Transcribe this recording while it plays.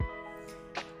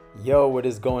Yo, what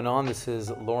is going on? This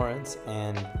is Lawrence,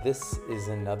 and this is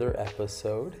another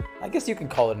episode. I guess you can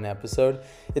call it an episode.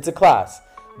 It's a class.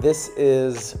 This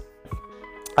is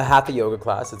a Hatha yoga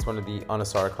class. It's one of the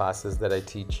Anusara classes that I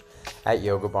teach at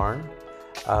Yoga Barn.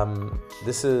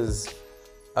 This is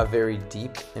a very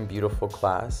deep and beautiful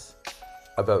class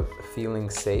about feeling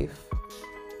safe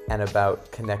and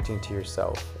about connecting to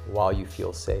yourself while you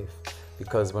feel safe.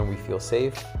 Because when we feel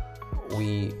safe,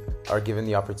 we are given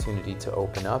the opportunity to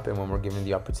open up, and when we're given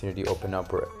the opportunity to open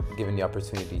up, we're given the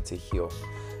opportunity to heal.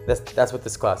 That's what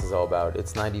this class is all about.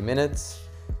 It's 90 minutes.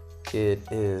 It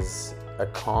is a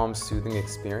calm, soothing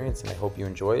experience, and I hope you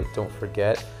enjoy it. Don't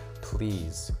forget,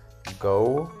 please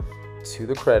go to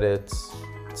the credits,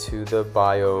 to the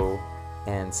bio,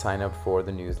 and sign up for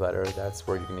the newsletter. That's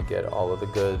where you're going to get all of the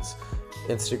goods.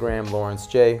 Instagram, Lawrence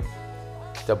J,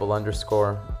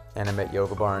 _, and I'm at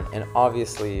Yoga Barn. And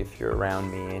obviously, if you're around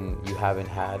me and you haven't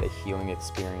had a healing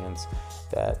experience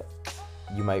that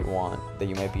you might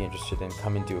be interested in,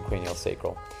 come and do a cranial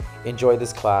sacral. Enjoy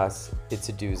this class. It's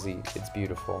a doozy. It's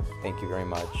beautiful. Thank you very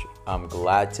much. I'm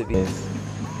glad to be.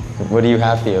 What are you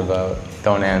happy about?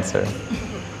 Don't answer.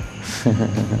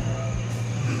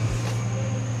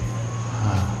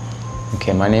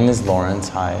 Okay, my name is Lawrence.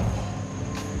 Hi.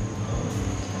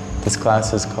 This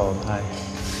class is called Hi.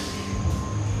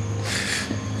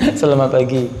 Selamat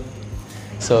pagi.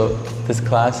 So this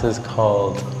class is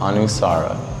called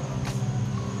Anusara,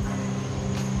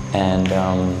 and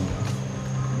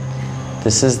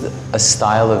this is a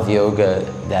style of yoga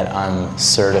that I'm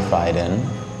certified in.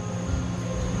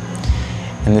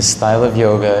 And this style of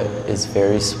yoga is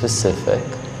very specific.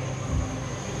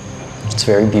 It's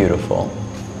very beautiful.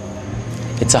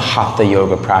 It's a Hatha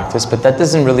yoga practice, but that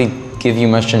doesn't really give you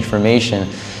much information,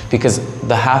 because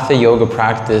the Hatha yoga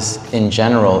practice in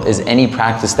general is any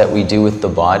practice that we do with the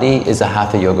body is a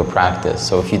Hatha yoga practice.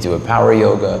 So if you do a power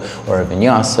yoga or a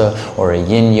vinyasa or a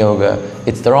yin yoga,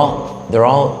 they're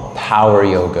all power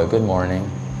yoga. Good morning.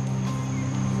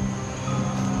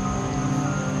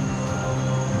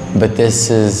 But this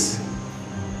is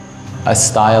a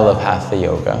style of Hatha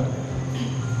yoga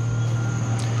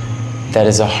that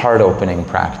is a heart-opening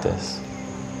practice.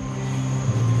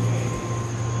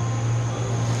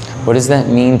 What does that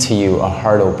mean to you, a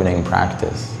heart-opening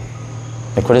practice?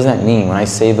 Like, what does that mean? When I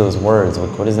say those words,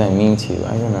 what does that mean to you?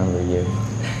 I remember you.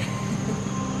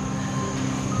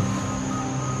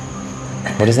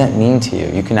 What does that mean to you?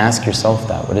 You can ask yourself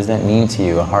that. What does that mean to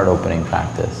you, a heart-opening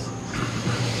practice?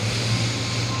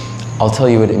 I'll tell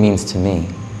you what it means to me.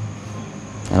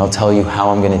 And I'll tell you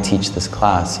how I'm going to teach this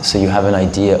class, so you have an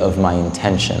idea of my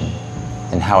intention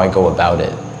and how I go about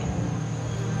it.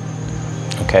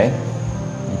 Okay?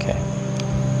 Okay.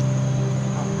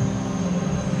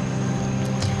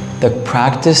 The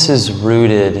practice is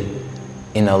rooted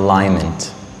in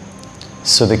alignment.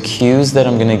 So the cues that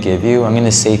I'm going to give you, I'm going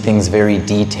to say things very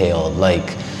detailed,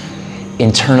 like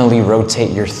internally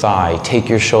rotate your thigh, take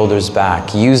your shoulders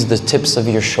back, use the tips of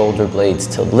your shoulder blades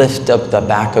to lift up the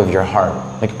back of your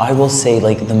heart. Like, I will say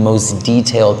like the most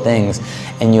detailed things,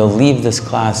 and you'll leave this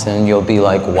class and you'll be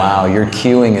like, wow, your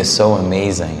cueing is so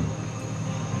amazing.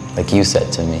 Like you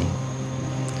said to me.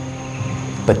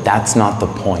 But that's not the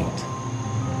point.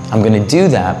 I'm going to do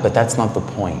that, but that's not the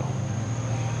point.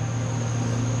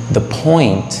 The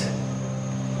point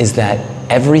is that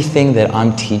everything that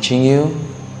I'm teaching you,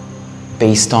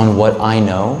 based on what I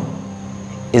know,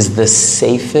 is the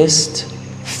safest,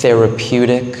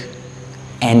 therapeutic,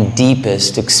 and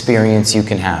deepest experience you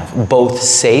can have. Both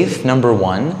safe, number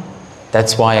one.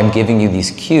 That's why I'm giving you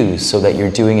these cues, so that you're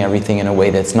doing everything in a way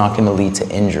that's not going to lead to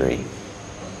injury.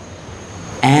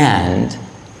 And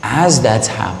as that's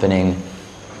happening,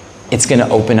 it's going to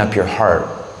open up your heart.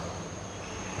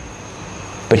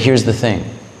 But here's the thing.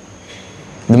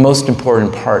 The most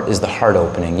important part is the heart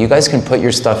opening. You guys can put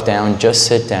your stuff down, just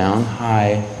sit down,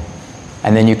 hi,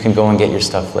 and then you can go and get your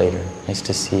stuff later. Nice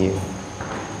to see you.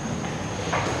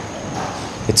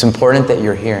 It's important that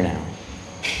you're here now.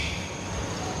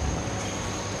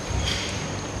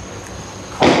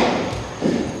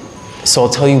 So I'll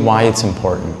tell you why it's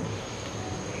important.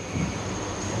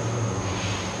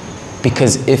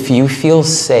 Because if you feel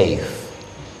safe,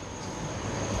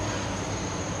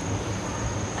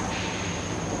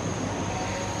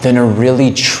 then a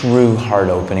really true heart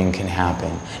opening can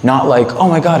happen. Not like, oh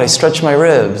my God, I stretched my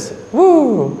ribs,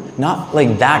 woo! Not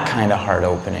like that kind of heart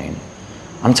opening.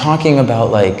 I'm talking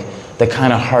about like the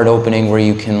kind of heart opening where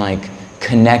you can like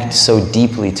connect so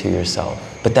deeply to yourself.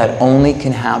 But that only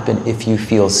can happen if you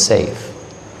feel safe.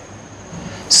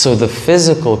 So the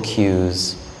physical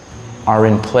cues are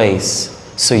in place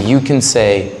so you can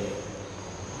say,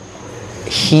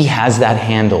 he has that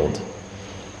handled.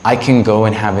 I can go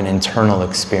and have an internal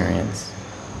experience.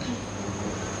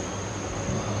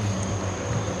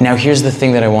 Now here's the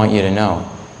thing that I want you to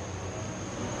know.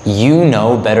 You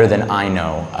know better than I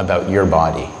know about your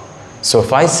body. So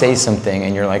if I say something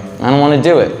and you're like, I don't want to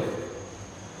do it,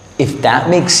 if that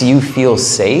makes you feel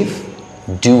safe,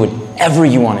 do whatever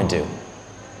you want to do.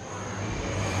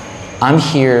 I'm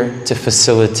here to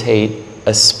facilitate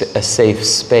a safe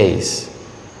space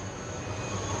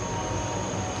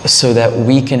so that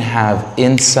we can have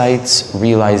insights,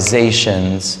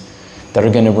 realizations that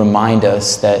are going to remind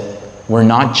us that we're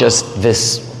not just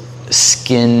this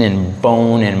skin and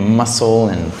bone and muscle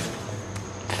and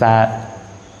fat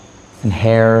and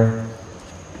hair,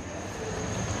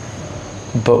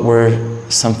 but we're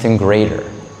something greater.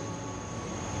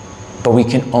 But we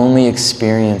can only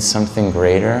experience something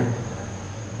greater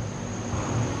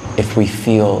if we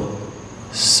feel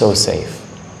so safe.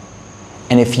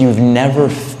 And if you've never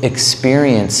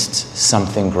experienced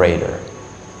something greater,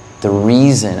 the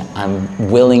reason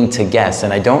I'm willing to guess,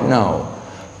 and I don't know,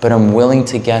 but I'm willing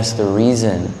to guess the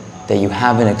reason that you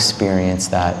haven't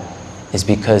experienced that is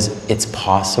because it's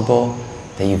possible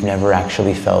that you've never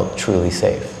actually felt truly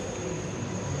safe.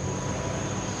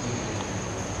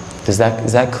 Is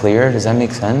that clear? Does that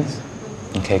make sense?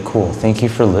 Okay, cool. Thank you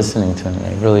for listening to me.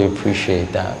 I really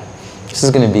appreciate that. This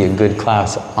is going to be a good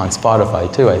class on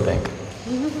Spotify too, I think.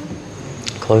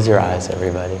 Close your eyes,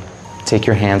 everybody. Take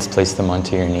your hands, place them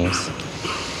onto your knees.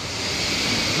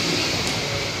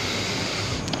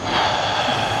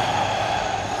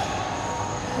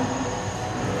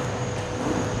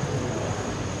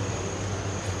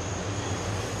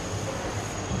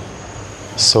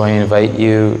 So I invite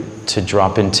you to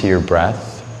drop into your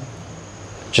breath.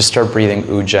 Just start breathing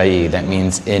Ujjayi. That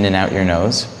means in and out your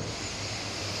nose.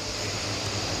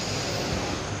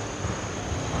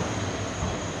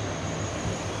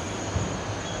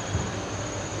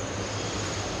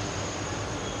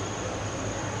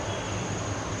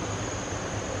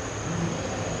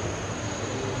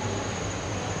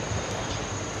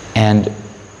 And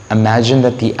imagine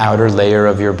that the outer layer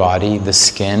of your body, the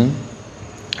skin,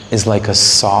 is like a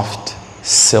soft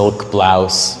silk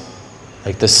blouse,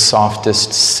 like the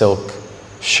softest silk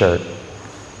shirt.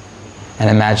 And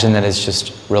imagine that it's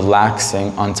just relaxing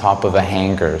on top of a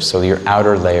hanger, so your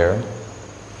outer layer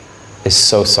is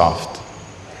so soft.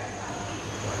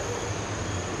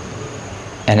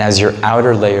 And as your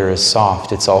outer layer is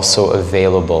soft, it's also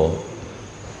available.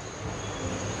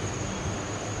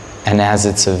 And as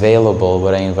it's available,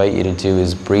 what I invite you to do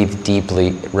is breathe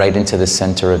deeply right into the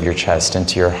center of your chest,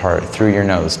 into your heart, through your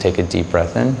nose. Take a deep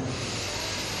breath in.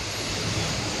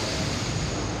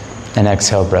 And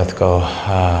exhale, breath, go.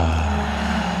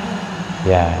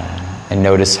 Yeah. And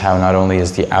notice how not only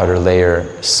is the outer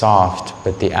layer soft,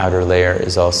 but the outer layer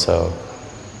is also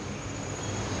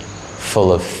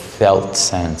full of felt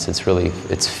sense. It's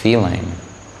feeling.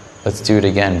 Let's do it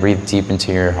again. Breathe deep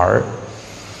into your heart.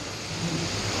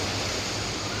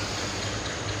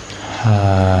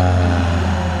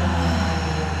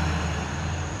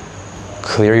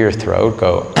 Clear your throat,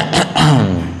 go.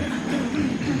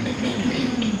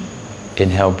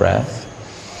 Inhale, breath.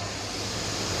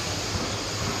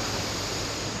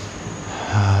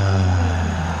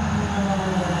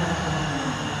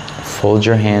 Fold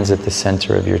your hands at the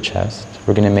center of your chest.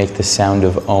 We're going to make the sound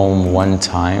of Om one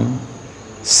time.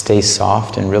 Stay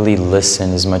soft and really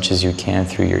listen as much as you can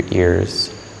through your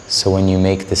ears. So when you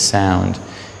make the sound,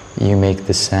 you make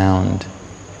the sound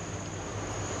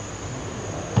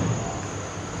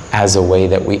as a way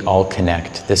that we all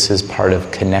connect. This is part of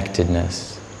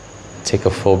connectedness. Take a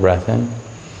full breath in.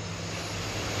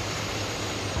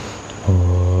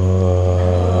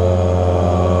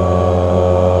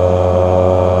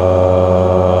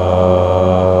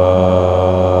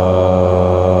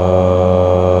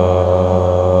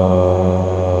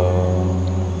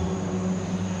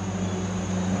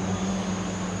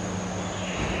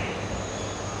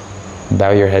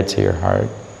 Bow your head to your heart.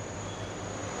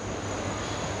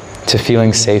 To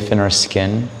feeling safe in our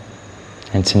skin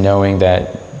and to knowing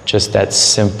that just that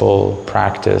simple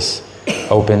practice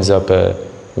opens up a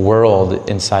world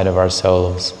inside of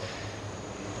ourselves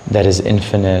that is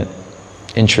infinite,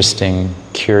 interesting,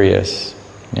 curious,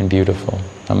 and beautiful.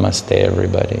 Namaste,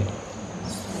 everybody.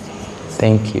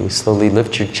 Thank you. Slowly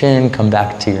lift your chin, come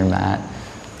back to your mat.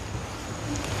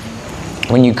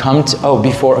 When you come to,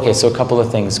 okay, so a couple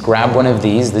of things. Grab one of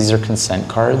these. These are consent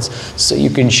cards. So you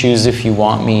can choose if you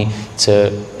want me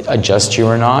to adjust you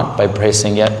or not by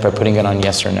putting it on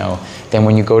yes or no. Then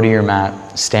when you go to your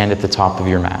mat, stand at the top of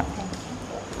your mat.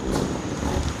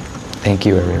 Thank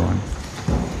you, everyone.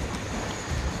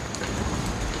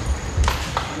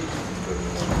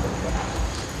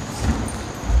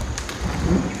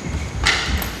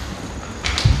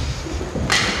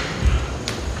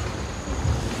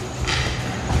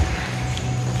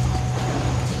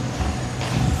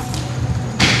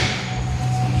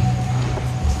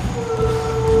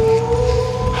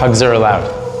 Hugs are allowed.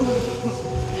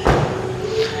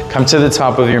 Come to the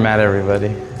top of your mat,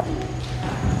 everybody.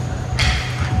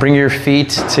 Bring your feet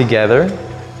together.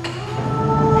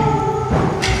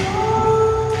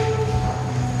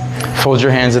 Fold your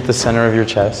hands at the center of your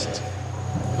chest.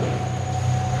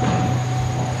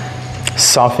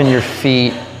 Soften your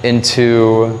feet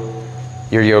into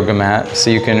your yoga mat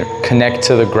so you can connect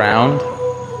to the ground.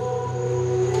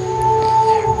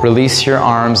 Release your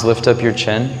arms, lift up your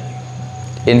chin.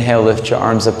 Inhale, lift your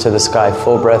arms up to the sky.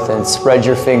 Full breath in. Spread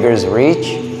your fingers, reach.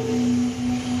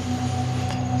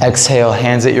 Exhale,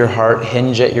 hands at your heart,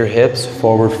 hinge at your hips,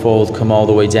 forward fold, come all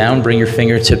the way down. Bring your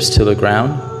fingertips to the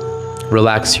ground.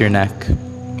 Relax your neck.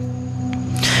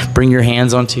 Bring your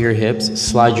hands onto your hips,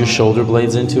 slide your shoulder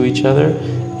blades into each other.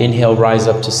 Inhale, rise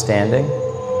up to standing.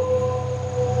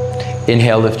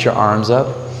 Inhale, lift your arms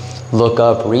up. Look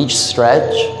up, reach,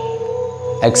 stretch.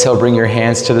 Exhale, bring your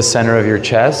hands to the center of your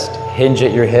chest. Hinge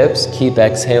at your hips. Keep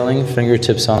exhaling,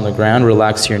 fingertips on the ground.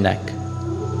 Relax your neck.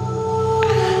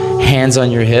 Hands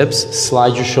on your hips.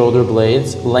 Slide your shoulder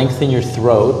blades. Lengthen your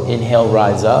throat. Inhale,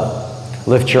 rise up.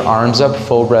 Lift your arms up.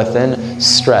 Full breath in.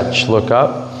 Stretch. Look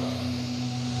up.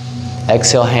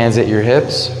 Exhale, hands at your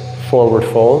hips. Forward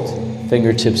fold.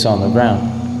 Fingertips on the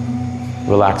ground.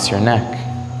 Relax your neck.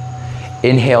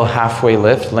 Inhale, halfway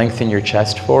lift. Lengthen your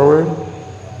chest forward.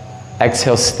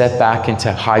 Exhale, step back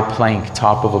into high plank,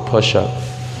 top of a push-up.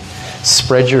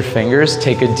 Spread your fingers,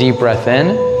 take a deep breath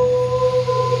in.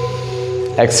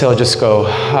 Exhale, just go,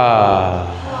 ha.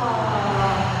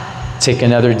 Take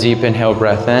another deep inhale,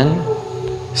 breath in.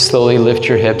 Slowly lift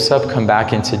your hips up, come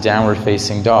back into downward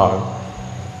facing dog.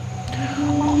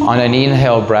 On an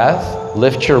inhale breath,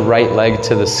 lift your right leg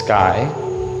to the sky.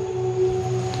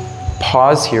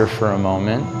 Pause here for a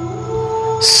moment.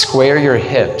 Square your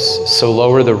hips, so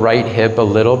lower the right hip a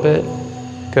little bit.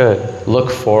 Good. Look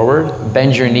forward,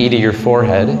 bend your knee to your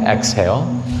forehead, exhale.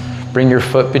 Bring your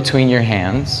foot between your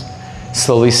hands.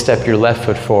 Slowly step your left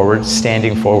foot forward,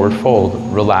 standing forward fold.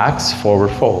 Relax, forward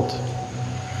fold.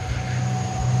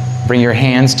 Bring your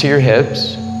hands to your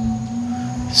hips.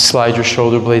 Slide your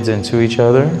shoulder blades into each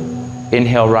other.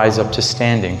 Inhale, rise up to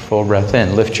standing, full breath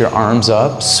in. Lift your arms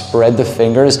up, spread the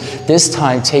fingers. This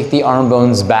time, take the arm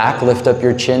bones back, lift up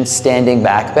your chin, standing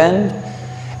back bend.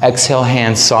 Exhale,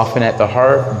 hands soften at the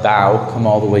heart, bow, come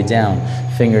all the way down.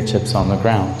 Fingertips on the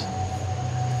ground.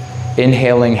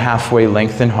 Inhaling, halfway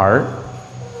lengthen heart.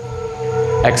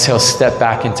 Exhale, step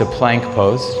back into plank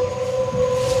pose.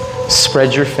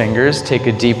 Spread your fingers, take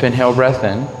a deep inhale, breath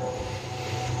in.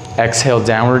 Exhale,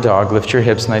 downward dog, lift your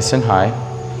hips nice and high.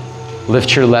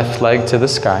 Lift your left leg to the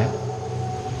sky.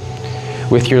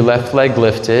 With your left leg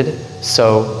lifted,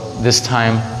 so this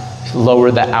time lower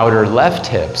the outer left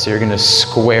hip. So you're going to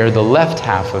square the left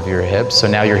half of your hips. So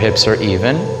now your hips are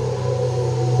even.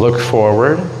 Look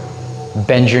forward.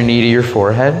 Bend your knee to your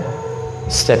forehead.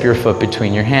 Step your foot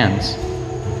between your hands.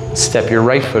 Step your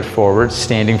right foot forward,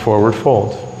 standing forward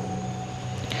fold.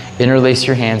 Interlace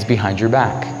your hands behind your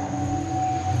back.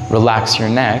 Relax your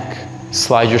neck.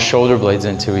 Slide your shoulder blades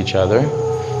into each other.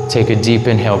 Take a deep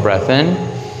inhale, breath in.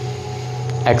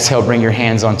 Exhale, bring your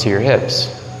hands onto your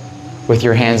hips. With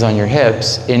your hands on your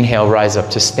hips, inhale, rise up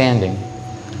to standing.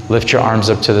 Lift your arms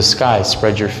up to the sky.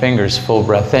 Spread your fingers, full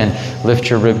breath in. Lift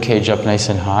your rib cage up nice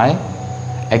and high.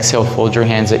 Exhale, fold your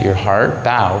hands at your heart.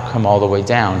 Bow, come all the way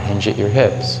down. Hinge at your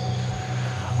hips.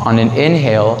 On an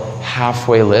inhale,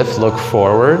 halfway lift, look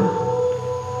forward.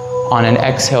 On an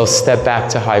exhale, step back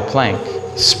to high plank.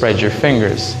 Spread your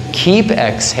fingers. Keep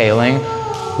exhaling.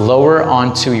 Lower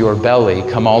onto your belly.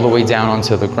 Come all the way down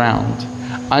onto the ground.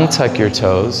 Untuck your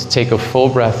toes. Take a full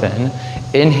breath in.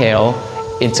 Inhale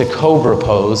into cobra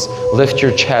pose. Lift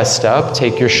your chest up.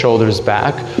 Take your shoulders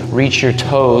back. Reach your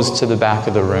toes to the back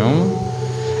of the room.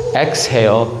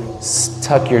 Exhale.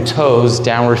 Tuck your toes.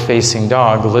 Downward facing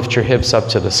dog. Lift your hips up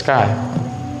to the sky.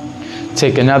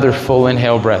 Take another full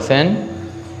inhale, breath in.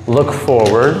 Look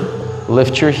forward.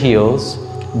 Lift your heels,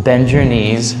 bend your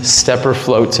knees, step or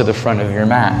float to the front of your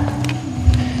mat.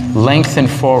 Lengthen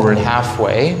forward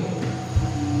halfway.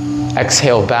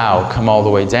 Exhale, bow, come all the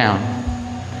way down.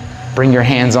 Bring your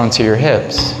hands onto your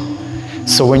hips.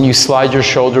 So when you slide your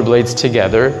shoulder blades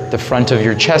together, the front of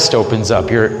your chest opens up,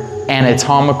 your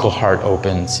anatomical heart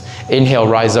opens. Inhale,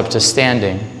 rise up to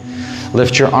standing.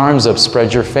 Lift your arms up,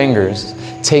 spread your fingers.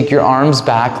 Take your arms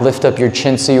back, lift up your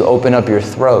chin so you open up your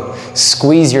throat.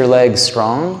 Squeeze your legs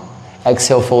strong.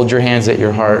 Exhale, fold your hands at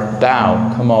your heart.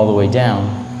 Bow, come all the way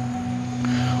down.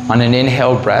 On an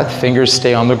inhale breath, fingers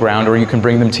stay on the ground, or you can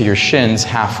bring them to your shins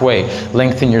halfway.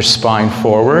 Lengthen your spine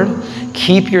forward.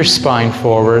 Keep your spine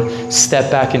forward. Step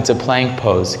back into plank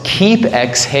pose. Keep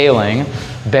exhaling.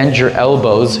 Bend your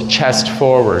elbows, chest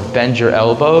forward. Bend your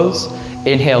elbows.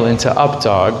 Inhale into up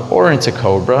dog or into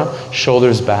cobra.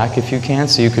 Shoulders back if you can,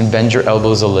 so you can bend your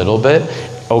elbows a little bit.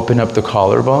 Open up the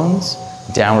collarbones.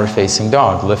 Downward facing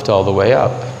dog. Lift all the way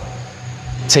up.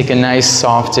 Take a nice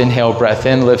soft inhale breath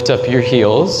in. Lift up your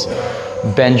heels.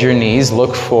 Bend your knees.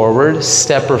 Look forward.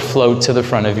 Step or float to the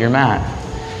front of your mat.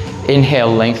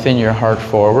 Inhale, lengthen your heart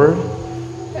forward.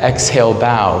 Exhale,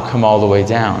 bow. Come all the way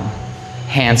down.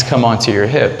 Hands come onto your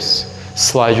hips.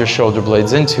 Slide your shoulder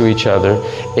blades into each other.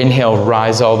 Inhale,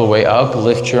 rise all the way up.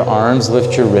 Lift your arms,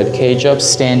 lift your rib cage up.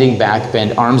 Standing back,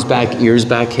 bend arms back, ears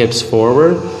back, hips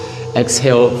forward.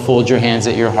 Exhale, fold your hands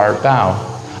at your heart, bow.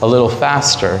 A little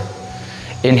faster.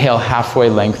 Inhale, halfway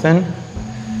lengthen.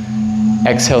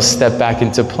 Exhale, step back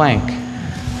into plank.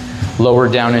 Lower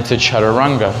down into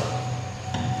chaturanga.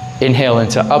 Inhale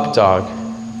into up dog.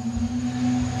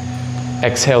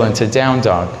 Exhale into down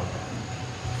dog.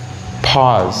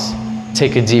 Pause.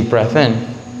 Take a deep breath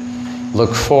in.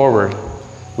 Look forward.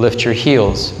 Lift your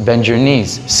heels. Bend your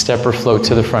knees. Step or float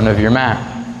to the front of your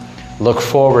mat. Look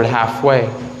forward halfway.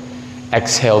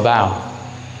 Exhale, bow.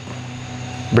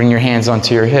 Bring your hands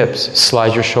onto your hips.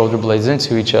 Slide your shoulder blades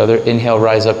into each other. Inhale,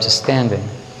 rise up to standing.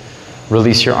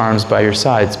 Release your arms by your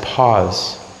sides.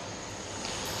 Pause.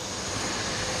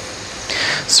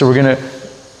 So we're going to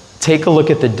take a look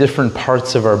at the different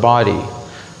parts of our body.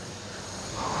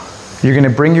 You're going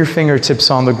to bring your fingertips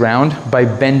on the ground by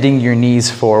bending your knees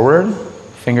forward.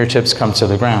 Fingertips come to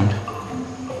the ground.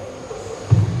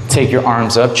 Take your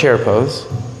arms up, chair pose.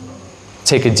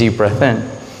 Take a deep breath in.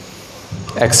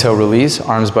 Exhale, release,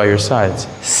 arms by your sides.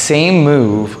 Same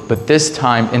move, but this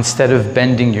time, instead of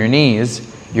bending your knees,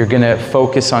 you're going to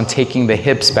focus on taking the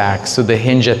hips back, so the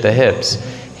hinge at the hips.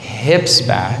 Hips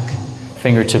back,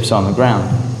 fingertips on the ground.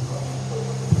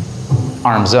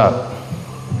 Arms up.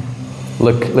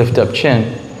 Lift up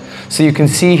chin. So you can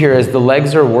see here as the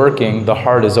legs are working, the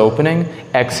heart is opening.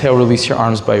 Exhale, release your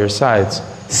arms by your sides.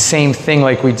 Same thing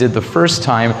like we did the first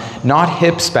time, not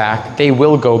hips back, they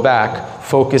will go back.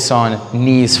 Focus on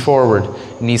knees forward,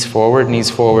 knees forward,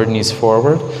 knees forward, knees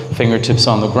forward. Fingertips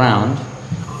on the ground,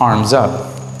 arms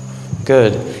up.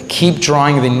 Good. Keep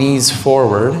drawing the knees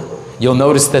forward. You'll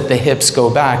notice that the hips go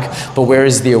back, but where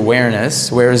is the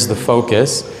awareness? Where is the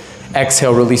focus?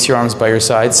 Exhale, release your arms by your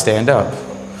side, stand up.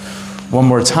 One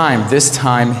more time, this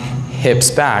time hips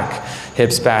back.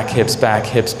 Hips back, hips back,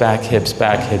 hips back, hips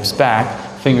back, hips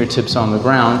back. Fingertips on the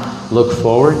ground, look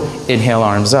forward, inhale,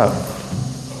 arms up.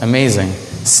 Amazing.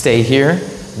 Stay here,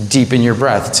 deepen your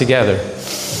breath together.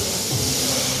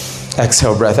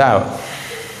 Exhale, breath out.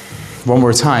 One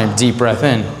more time, deep breath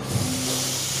in.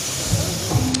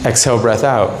 Exhale, breath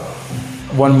out.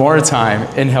 One more time,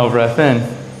 inhale, breath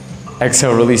in.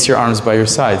 Exhale, release your arms by your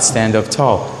side, stand up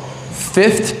tall.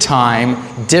 Fifth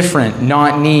time, different,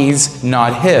 not knees,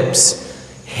 not hips.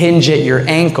 Hinge at your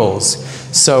ankles.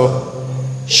 So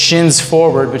shins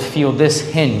forward, but feel this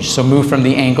hinge. So move from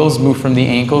the ankles, move from the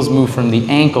ankles, move from the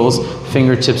ankles,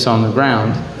 fingertips on the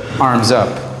ground, arms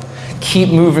up. Keep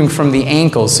moving from the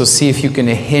ankles, so see if you can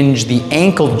hinge the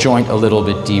ankle joint a little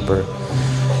bit deeper.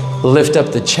 Lift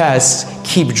up the chest,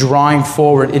 keep drawing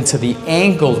forward into the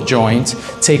ankle joint.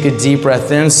 Take a deep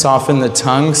breath in, soften the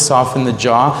tongue, soften the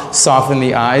jaw, soften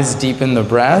the eyes, deepen the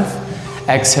breath.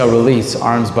 Exhale, release,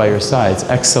 arms by your sides.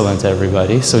 Excellent,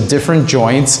 everybody. So different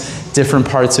joints, different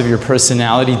parts of your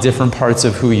personality, different parts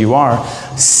of who you are.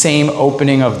 Same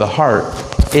opening of the heart.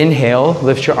 Inhale,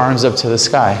 lift your arms up to the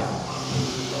sky.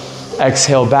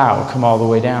 Exhale, bow, come all the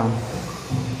way down.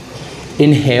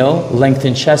 Inhale,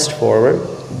 lengthen chest forward.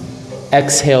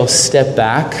 Exhale, step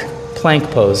back, plank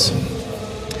pose.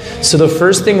 So the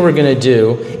first thing we're gonna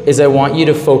do is I want you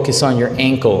to focus on your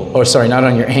ankle, or sorry, not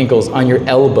on your ankles, on your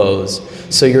elbows.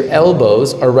 So your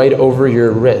elbows are right over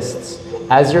your wrists.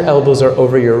 As your elbows are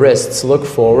over your wrists, look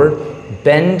forward,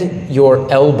 bend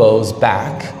your elbows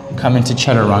back, come into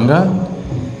chaturanga,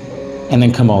 and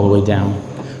then come all the way down.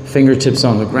 Fingertips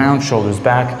on the ground, shoulders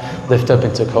back, lift up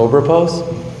into cobra pose.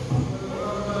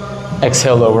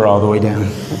 Exhale, lower all the way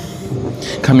down.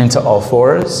 Come into all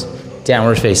fours,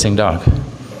 downward facing dog.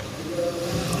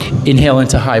 Inhale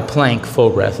into high plank, full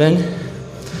breath in.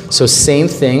 So same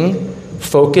thing,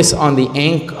 focus on the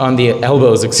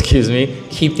elbows,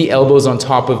 Keep the elbows on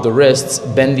top of the wrists,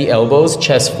 bend the elbows,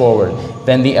 chest forward.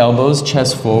 Bend the elbows,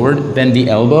 chest forward, bend the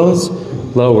elbows,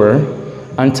 lower,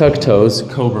 untuck toes,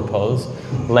 cobra pose,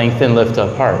 lengthen, lift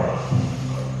up heart.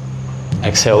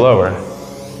 Exhale, lower.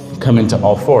 Come into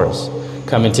all fours.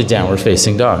 Come into downward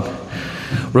facing dog.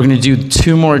 We're going to do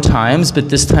 2 more times, but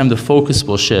this time the focus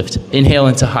will shift. Inhale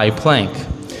into high plank.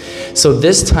 So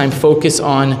this time focus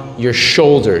on your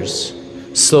shoulders.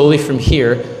 Slowly from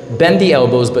here, bend the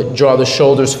elbows, but draw the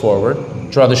shoulders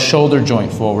forward. Draw the shoulder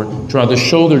joint forward. Draw the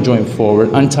shoulder joint forward.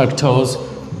 Untuck toes,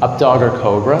 up dog or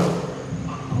cobra.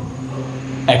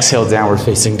 Exhale, downward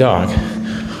facing dog.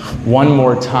 One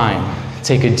more time.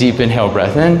 Take a deep inhale,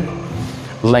 breath in.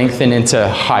 Lengthen into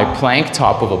high plank,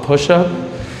 top of a push-up.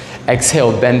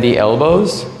 Exhale, bend the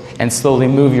elbows, and slowly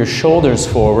move your shoulders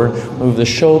forward. Move the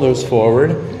shoulders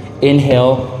forward.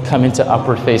 Inhale, come into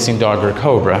upward facing dog or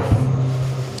cobra.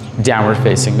 Downward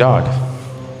facing dog.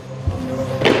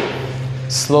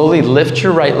 Slowly lift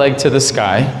your right leg to the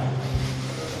sky.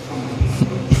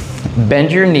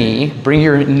 Bend your knee, bring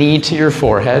your knee to your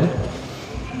forehead.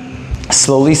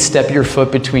 Slowly step your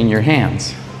foot between your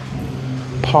hands.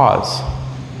 Pause.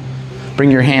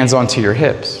 Bring your hands onto your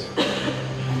hips.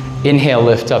 Inhale,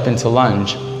 lift up into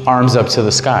lunge, arms up to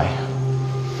the sky.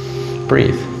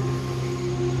 Breathe.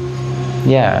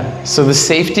 Yeah, so the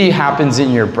safety happens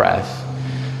in your breath.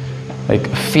 Like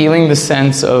feeling the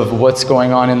sense of what's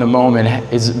going on in the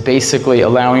moment is basically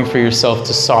allowing for yourself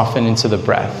to soften into the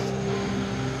breath.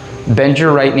 Bend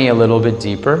your right knee a little bit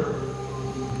deeper.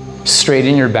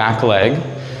 Straighten your back leg.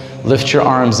 Lift your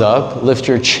arms up, lift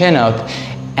your chin up,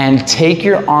 and take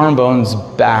your arm bones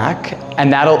back,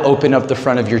 and that'll open up the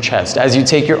front of your chest. As you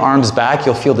take your arms back,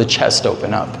 you'll feel the chest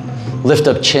open up. Lift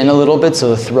up chin a little bit so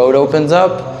the throat opens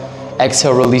up.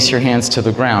 Exhale, release your hands to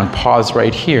the ground. Pause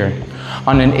right here.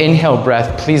 On an inhale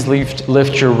breath, please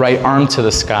lift your right arm to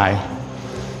the sky.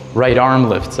 Right arm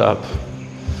lifts up.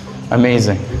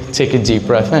 Amazing. Take a deep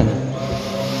breath in.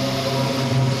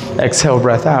 Exhale,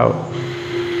 breath out.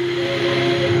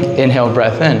 Inhale,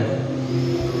 breath in.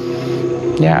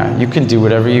 Yeah, you can do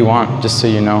whatever you want, just so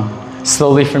you know.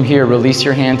 Slowly from here, release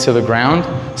your hand to the ground.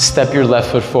 Step your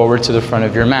left foot forward to the front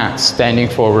of your mat. Standing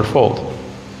forward fold.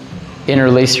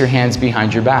 Interlace your hands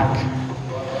behind your back.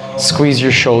 Squeeze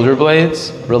your shoulder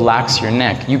blades, relax your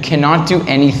neck. You cannot do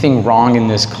anything wrong in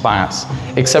this class,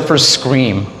 except for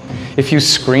scream. If you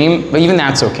scream, but even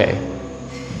that's okay.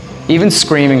 Even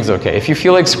screaming's okay. If you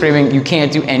feel like screaming, you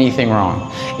can't do anything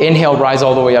wrong. Inhale, rise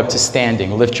all the way up to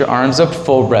standing. Lift your arms up,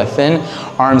 full breath in,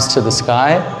 arms to the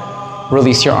sky.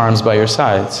 Release your arms by your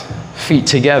sides. Feet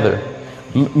together.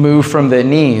 Move from the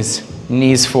knees,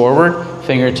 knees forward,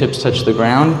 fingertips touch the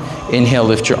ground. Inhale,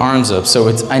 lift your arms up. So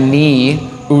it's a knee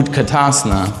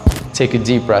Utkatasana. Take a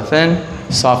deep breath in,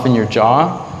 soften your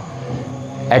jaw.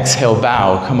 Exhale,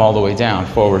 bow, come all the way down,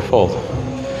 forward fold.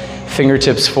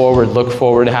 Fingertips forward, look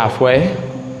forward halfway.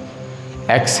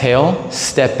 Exhale,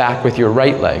 step back with your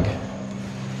right leg.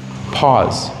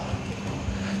 Pause.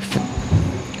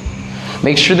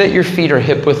 Make sure that your feet are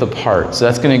hip width apart. So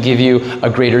that's going to give you a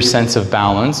greater sense of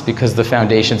balance because the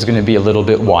foundation is going to be a little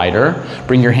bit wider.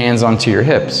 Bring your hands onto your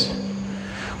hips.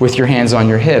 With your hands on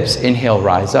your hips, inhale,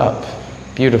 rise up.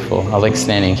 Beautiful. I like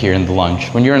standing here in the lunge.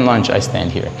 When you're in lunge, I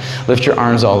stand here. Lift your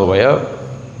arms all the way up.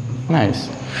 Nice.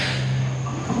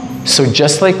 So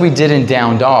just like we did in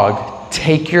down dog,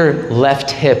 take your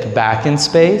left hip back in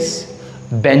space,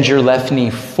 bend your left knee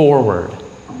forward.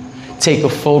 Take a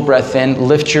full breath in,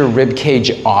 lift your rib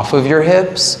cage off of your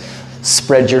hips,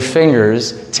 spread your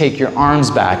fingers, take your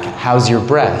arms back. How's your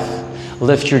breath?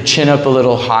 Lift your chin up a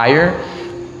little higher,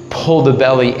 pull the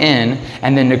belly in,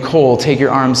 and then Nicole, take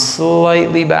your arms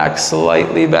slightly back,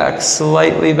 slightly back,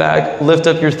 slightly back. Lift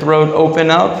up your throat,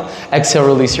 open up. Exhale,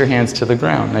 release your hands to the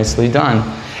ground. Nicely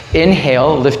done.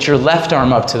 Inhale, lift your left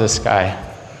arm up to the sky.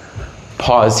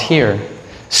 Pause here.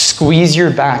 Squeeze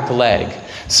your back leg.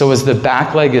 So as the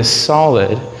back leg is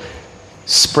solid,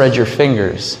 spread your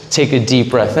fingers. Take a deep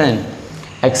breath in.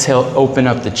 Exhale, open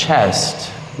up the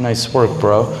chest. Nice work,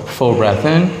 bro. Full breath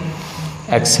in.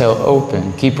 Exhale,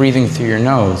 open. Keep breathing through your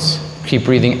nose. Keep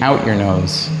breathing out your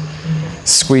nose.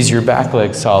 Squeeze your back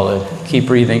leg solid. Keep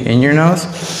breathing in your nose.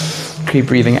 Keep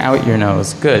breathing out your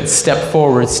nose. Good. Step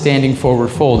forward, standing forward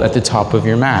fold at the top of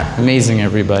your mat. Amazing,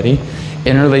 everybody.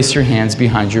 Interlace your hands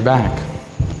behind your back.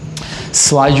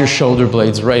 Slide your shoulder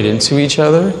blades right into each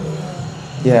other.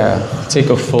 Yeah. Take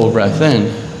a full breath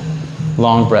in.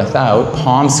 Long breath out.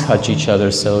 Palms touch each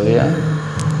other, Sylvia.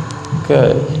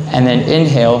 Good. And then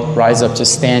inhale, rise up to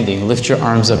standing. Lift your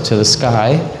arms up to the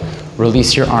sky.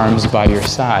 Release your arms by your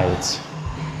sides.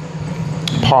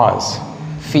 Pause.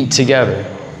 Feet together.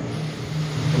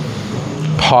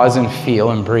 Pause and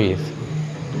feel and breathe.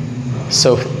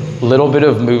 So a little bit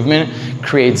of movement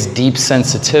creates deep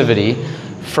sensitivity.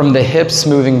 From the hips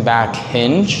moving back,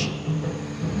 hinge.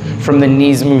 From the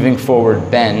knees moving forward,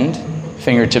 bend.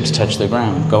 Fingertips touch the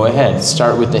ground. Go ahead.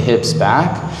 Start with the hips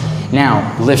back.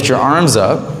 Now, lift your arms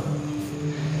up.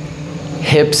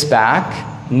 Hips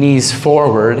back, knees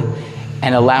forward.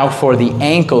 and allow for the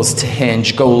ankles to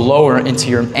hinge, go lower into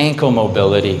your ankle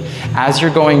mobility. As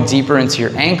you're going deeper into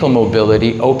your ankle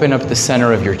mobility, open up the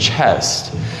center of your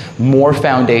chest. More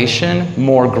foundation,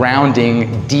 more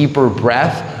grounding, deeper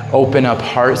breath, open up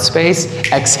heart space.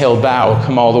 Exhale, bow,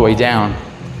 come all the way down.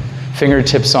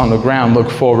 Fingertips on the ground, look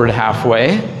forward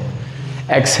halfway.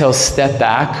 Exhale, step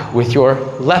back with your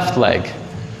left leg.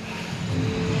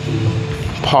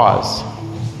 Pause.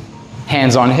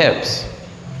 Hands on hips.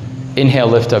 Inhale,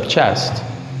 lift up chest.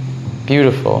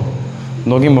 Beautiful.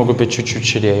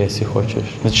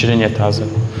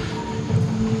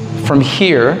 From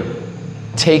here,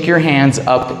 take your hands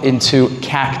up into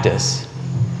cactus.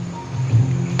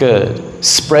 Good.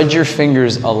 Spread your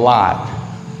fingers a lot.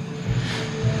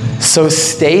 So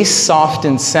stay soft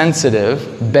and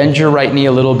sensitive. Bend your right knee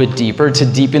a little bit deeper to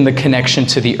deepen the connection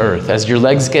to the earth. As your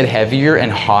legs get heavier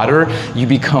and hotter, you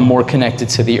become more connected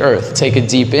to the earth. Take a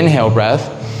deep inhale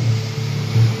breath.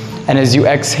 And as you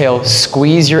exhale,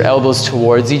 squeeze your elbows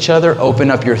towards each other. Open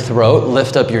up your throat.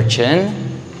 Lift up your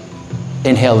chin.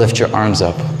 Inhale, lift your arms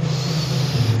up.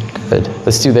 Good.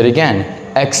 Let's do that again.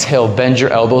 Exhale, bend your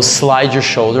elbows, slide your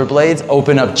shoulder blades,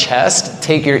 open up chest,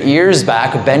 take your ears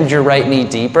back, bend your right knee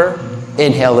deeper.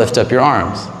 Inhale, lift up your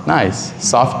arms. Nice.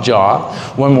 Soft jaw.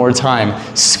 One more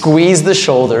time. Squeeze the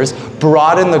shoulders,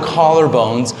 broaden the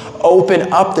collarbones,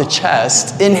 open up the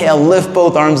chest. Inhale, lift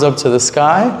both arms up to the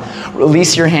sky.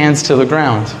 Release your hands to the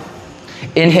ground.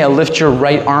 Inhale, lift your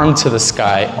right arm to the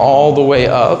sky, all the way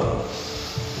up.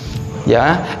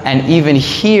 Yeah, and even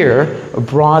here,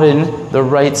 broaden the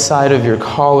right side of your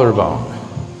collarbone.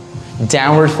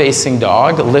 Downward facing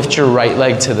dog, lift your right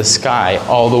leg to the sky,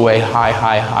 all the way high,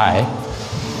 high, high.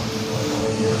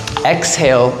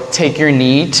 Exhale, take your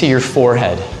knee to your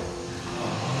forehead.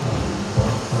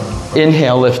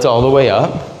 Inhale, lift all the way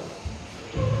up.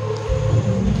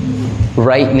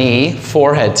 Right knee,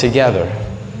 forehead together.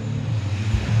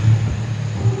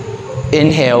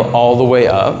 Inhale all the way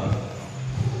up.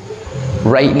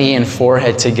 Right knee and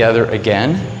forehead together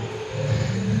again.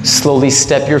 Slowly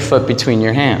step your foot between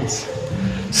your hands.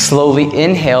 Slowly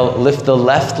inhale, lift the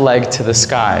left leg to the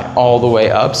sky, all the way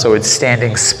up, so it's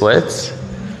standing splits.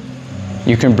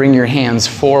 You can bring your hands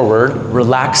forward,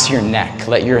 relax your neck,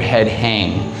 let your head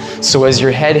hang. So as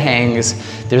your head hangs,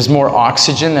 there's more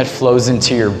oxygen that flows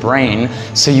into your brain,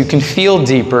 so you can feel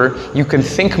deeper, you can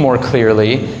think more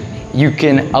clearly, you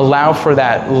can allow for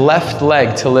that left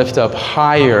leg to lift up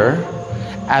higher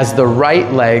as the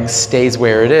right leg stays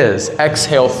where it is.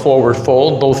 Exhale, forward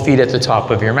fold, both feet at the top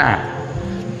of your mat.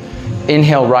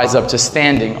 Inhale, rise up to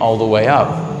standing all the way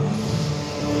up.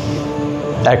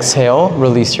 Exhale,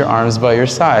 release your arms by your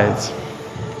sides.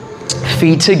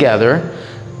 Feet together,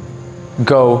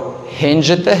 go hinge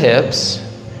at the hips,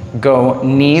 go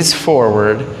knees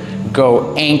forward,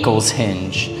 go ankles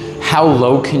hinge. How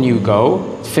low can you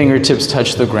go? Fingertips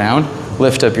touch the ground,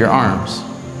 lift up your arms.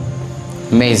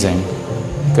 Amazing.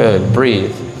 Good,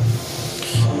 breathe.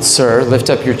 Sir, lift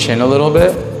up your chin a little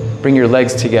bit. Bring your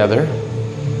legs together.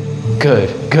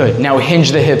 Good, good. Now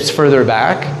hinge the hips further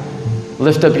back.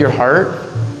 Lift up your heart.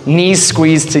 Knees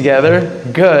squeeze together.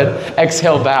 Good.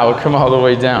 Exhale, bow. Come all the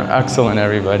way down. Excellent,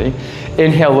 everybody.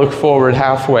 Inhale, look forward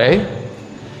halfway.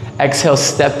 Exhale,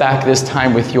 step back this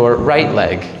time with your right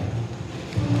leg.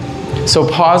 So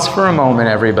pause for a moment,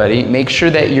 everybody. Make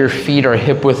sure that your feet are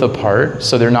hip width apart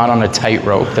so they're not on a tight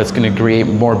rope. That's going to create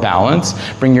more balance.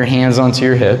 Bring your hands onto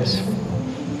your hips.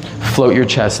 Float your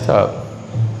chest up.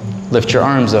 Lift your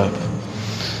arms up.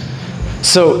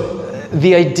 So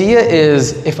the idea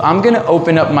is, if I'm going to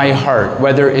open up my heart,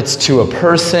 whether it's to a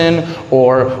person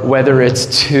or whether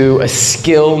it's to a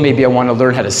skill, maybe I want to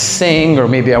learn how to sing, or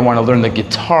maybe I want to learn the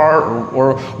guitar,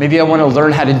 or maybe I want to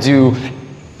learn how to do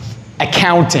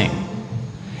accounting.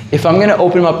 If I'm going to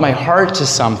open up my heart to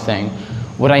something,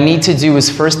 what I need to do is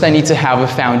first I need to have a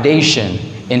foundation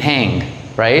in hang,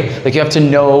 right? Like you have to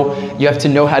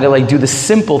know how to like do the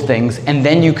simple things, and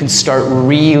then you can start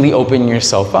really opening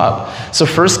yourself up. So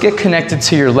first get connected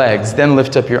to your legs, then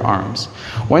lift up your arms.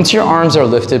 Once your arms are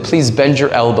lifted, please bend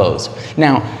your elbows.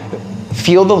 Now,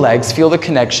 feel the legs, feel the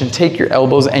connection, take your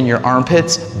elbows and your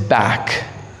armpits back.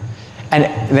 And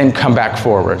then come back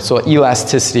forward. So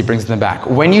elasticity brings them back.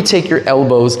 When you take your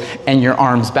elbows and your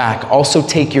arms back, also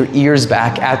take your ears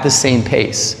back at the same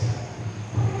pace.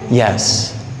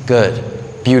 Yes, good,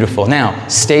 beautiful. Now,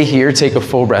 stay here, take a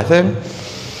full breath in.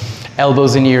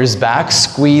 Elbows and ears back,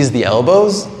 squeeze the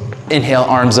elbows. Inhale,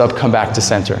 arms up, come back to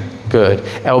center. Good.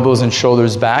 Elbows and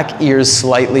shoulders back, ears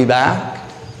slightly back.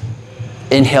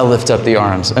 Inhale, lift up the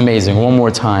arms. Amazing. One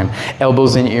more time.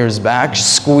 Elbows and ears back.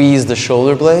 Squeeze the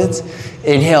shoulder blades.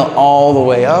 Inhale all the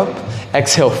way up.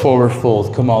 Exhale, forward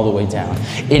fold, come all the way down.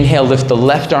 Inhale, lift the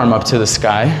left arm up to the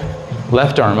sky.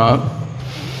 Left arm up.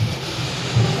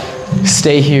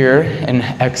 Stay here and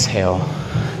exhale.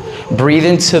 Breathe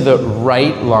into the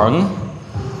right lung.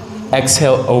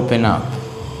 Exhale, open up.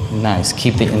 Nice.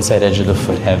 Keep the inside edge of the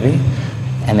foot heavy.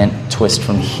 And then twist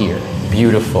from here.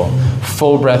 Beautiful.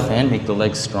 Full breath in, make the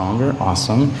legs stronger.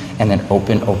 Awesome. And then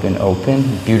open, open,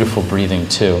 open. Beautiful breathing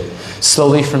too.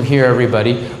 Slowly from here,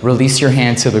 everybody, release your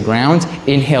hand to the ground.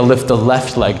 Inhale, lift the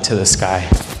left leg to the sky.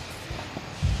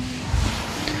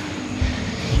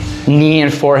 Knee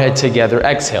and forehead together.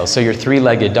 Exhale. So your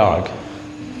three-legged dog.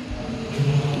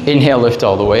 Inhale, lift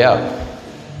all the way up.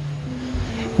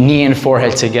 Knee and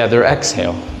forehead together.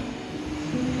 Exhale.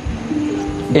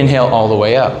 Inhale all the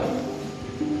way up.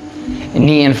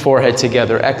 Knee and forehead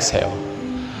together. Exhale.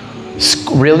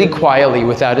 Really quietly,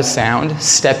 without a sound,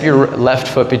 step your left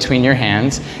foot between your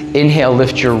hands. Inhale,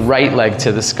 lift your right leg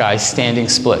to the sky, standing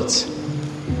splits.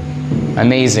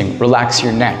 Amazing. Relax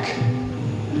your neck.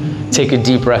 Take a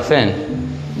deep breath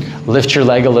in. Lift your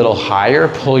leg a little higher,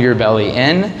 pull your belly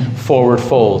in, forward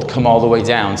fold. Come all the way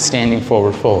down, standing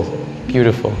forward fold.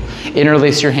 Beautiful.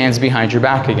 Interlace your hands behind your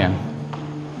back again.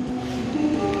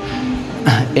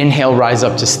 Inhale, rise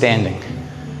up to standing.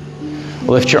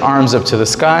 Lift your arms up to the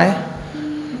sky.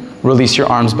 Release your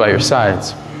arms by your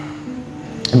sides.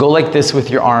 Go like this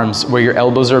with your arms, where your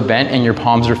elbows are bent and your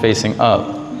palms are facing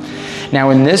up.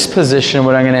 Now in this position,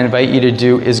 what I'm going to invite you to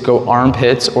do is go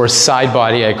armpits or side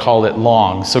body, I call it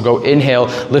long. So go inhale,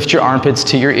 lift your armpits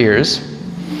to your ears.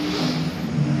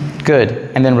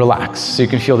 Good, and then relax so you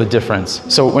can feel the difference.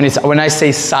 So when I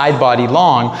say side body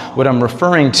long, what I'm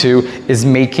referring to is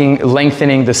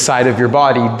lengthening the side of your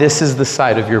body. This is the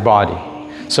side of your body.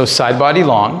 So side body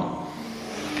long.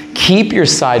 Keep your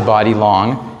side body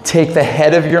long. Take the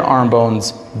head of your arm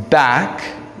bones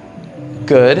back.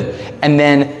 Good. And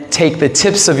then take the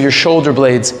tips of your shoulder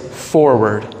blades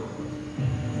forward.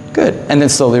 Good. And then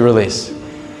slowly release.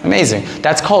 Amazing.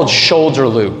 That's called shoulder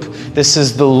loop. This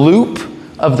is the loop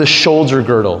of the shoulder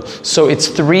girdle. So it's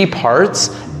 3 parts.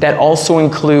 That also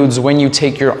includes when you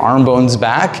take your arm bones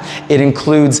back, it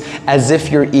includes as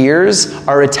if your ears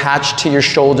are attached to your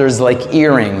shoulders like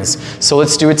earrings. So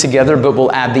let's do it together, but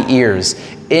we'll add the ears.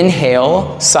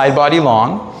 Inhale, side body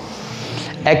long.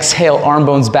 Exhale, arm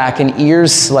bones back and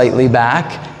ears slightly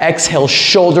back. Exhale,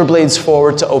 shoulder blades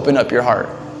forward to open up your heart.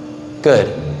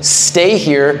 Good. Stay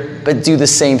here, but do the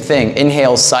same thing.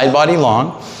 Inhale, side body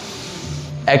long.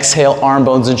 Exhale, arm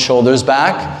bones and shoulders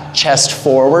back, chest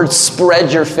forward,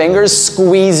 spread your fingers,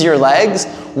 squeeze your legs.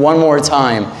 One more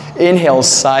time. Inhale,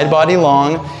 side body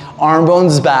long, arm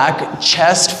bones back,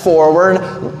 chest forward,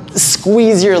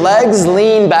 squeeze your legs,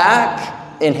 lean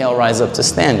back. Inhale, rise up to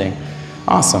standing.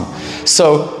 Awesome.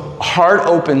 So heart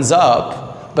opens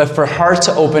up, but for heart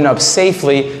to open up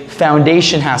safely,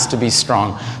 foundation has to be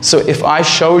strong. So if I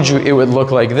showed you, it would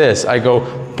look like this. I go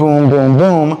boom, boom,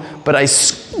 boom, but I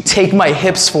take my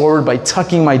hips forward by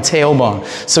tucking my tailbone.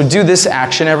 So do this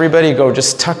action, everybody. Go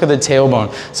just tuck of the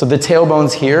tailbone. So the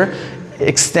tailbone's here,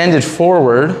 extended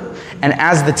forward, and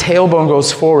as the tailbone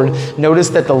goes forward, notice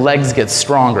that the legs get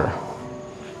stronger.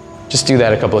 Just do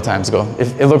that a couple of times. Go.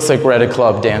 It looks like we're at a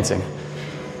club dancing.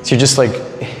 So you're just like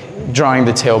drawing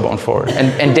the tailbone forward.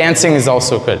 And dancing is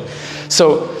also good.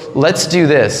 So let's do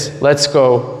this. Let's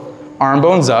go arm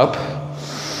bones up.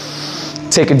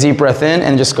 Take a deep breath in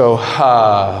and just go,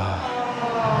 ha.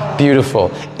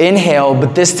 Beautiful. Inhale,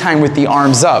 but this time with the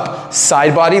arms up.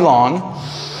 Side body long.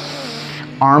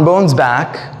 Arm bones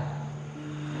back.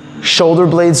 Shoulder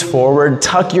blades forward.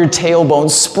 Tuck your tailbone.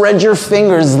 Spread your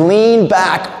fingers. Lean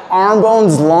back. Arm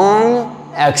bones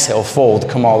long. Exhale, fold.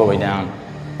 Come all the way down.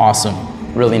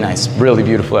 Awesome. Really nice. Really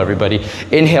beautiful, everybody.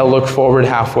 Inhale, look forward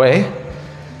halfway.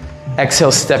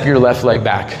 Exhale, step your left leg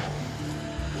back.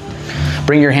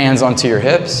 Bring your hands onto your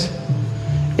hips.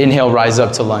 Inhale, rise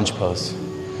up to lunge pose.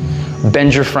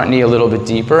 Bend your front knee a little bit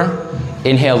deeper.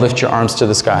 Inhale, lift your arms to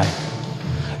the sky.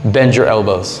 Bend your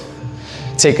elbows.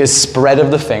 Take a spread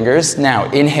of the fingers. Now,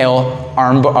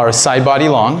 inhale, side body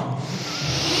long.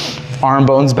 Arm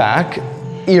bones back,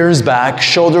 ears back,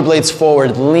 shoulder blades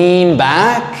forward, lean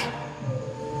back.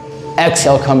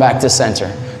 Exhale, come back to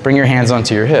center. Bring your hands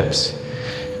onto your hips.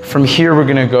 From here, we're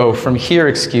gonna go,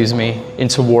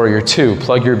 into warrior 2.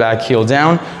 Plug your back heel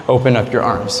down, open up your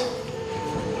arms.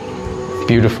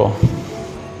 Beautiful.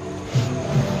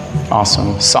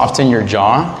 Awesome. Soften your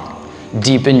jaw,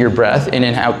 deepen your breath, in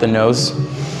and out the nose.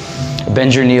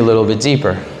 Bend your knee a little bit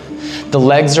deeper. The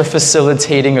legs are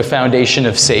facilitating a foundation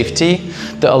of safety.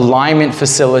 The alignment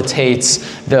facilitates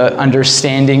the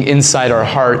understanding inside our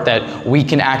heart that we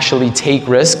can actually take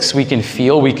risks, we can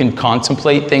feel, we can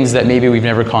contemplate things that maybe we've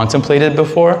never contemplated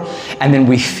before, and then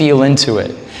we feel into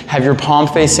it. Have your palm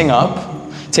facing up.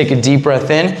 Take a deep breath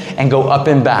in and go up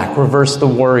and back. Reverse the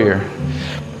warrior.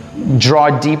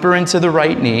 Draw deeper into the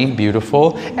right knee,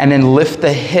 beautiful, and then lift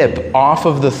the hip off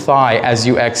of the thigh as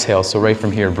you exhale. So right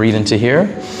from here, breathe into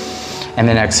here, and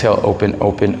then exhale, open,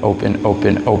 open, open,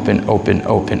 open, open, open,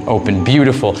 open, open.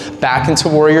 Beautiful. Back into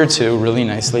warrior two, really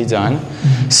nicely done.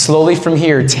 Slowly from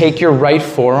here, take your right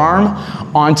forearm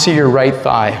onto your right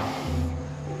thigh.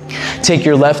 Take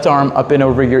your left arm up and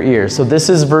over your ear. So this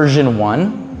is version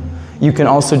 1. You can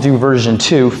also do version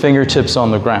 2, fingertips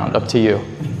on the ground, up to you.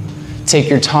 Take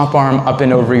your top arm up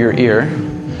and over your ear.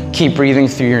 Keep breathing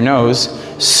through your nose,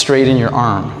 straighten your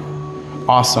arm.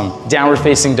 Awesome. Downward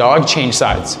facing dog, change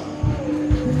sides.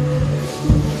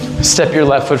 Step your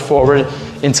left foot forward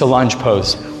into lunge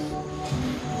pose.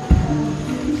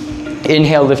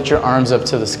 Inhale, lift your arms up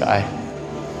to the sky.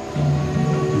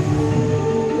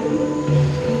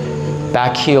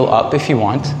 Back heel up if you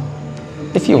want.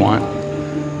 If you want.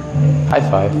 High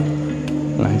five.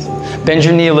 Nice. Bend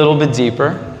your knee a little bit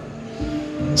deeper.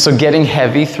 So getting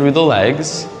heavy through the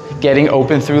legs, getting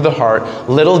open through the heart,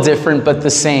 little different but the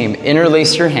same.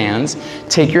 Interlace your hands.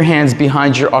 Take your hands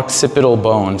behind your occipital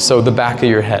bone, so the back of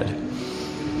your head.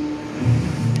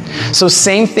 So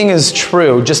same thing is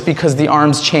true. Just because the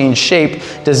arms change shape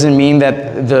doesn't mean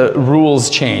that the rules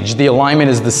change. The alignment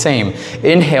is the same.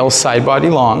 Inhale, side body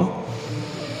long.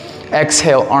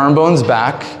 Exhale, arm bones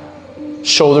back.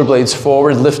 Shoulder blades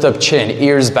forward, lift up chin,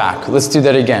 ears back. Let's do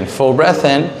that again. Full breath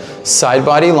in, side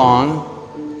body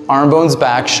long, arm bones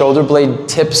back, shoulder blade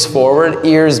tips forward,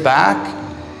 ears back.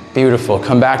 Beautiful.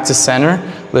 Come back to center,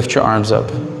 lift your arms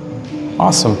up.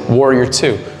 Awesome. Warrior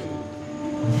two.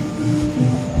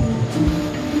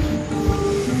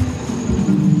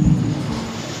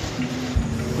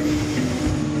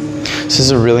 This is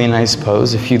a really nice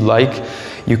pose. If you'd like,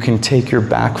 you can take your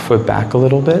back foot back a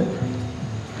little bit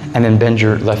and then bend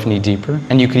your left knee deeper.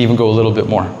 And you can even go a little bit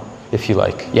more if you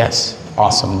like. Yes,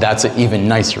 awesome. That's an even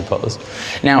nicer pose.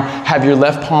 Now, have your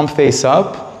left palm face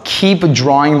up. Keep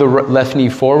drawing the left knee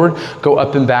forward. Go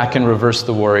up and back and reverse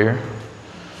the warrior.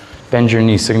 Bend your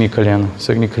knee, sogni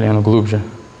koleno glubже.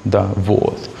 Da,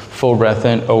 вот. Full breath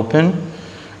in, open,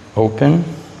 open,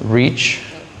 reach.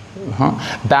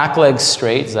 Back leg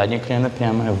straight, заднее колено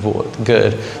прямо, вот.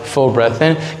 Good. Full breath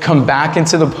in. Come back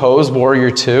into the pose,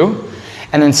 warrior two.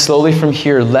 And then slowly from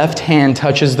here, left hand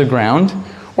touches the ground,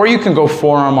 or you can go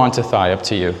forearm onto thigh, up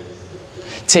to you.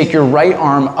 Take your right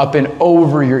arm up and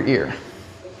over your ear.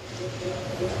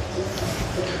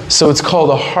 So it's called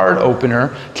a heart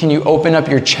opener. Can you open up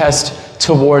your chest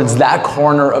towards that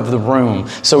corner of the room?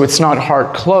 So it's not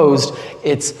heart closed,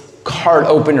 it's heart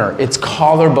opener. It's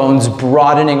collarbones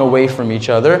broadening away from each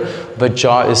other, but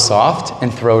jaw is soft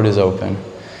and throat is open.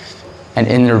 And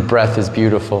inner breath is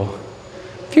beautiful.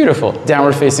 Beautiful.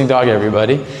 Downward facing dog,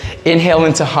 everybody. Inhale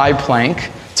into high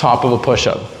plank, top of a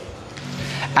push-up.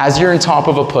 As you're in top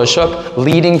of a push-up,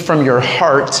 leading from your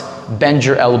heart, bend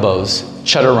your elbows.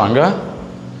 Chaturanga.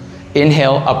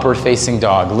 Inhale, upward facing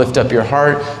dog. Lift up your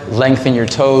heart, lengthen your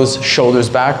toes, shoulders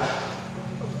back.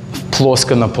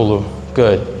 Плоско на полу.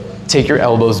 Good. Take your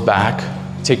elbows back.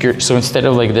 So instead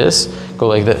of like this, go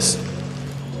like this.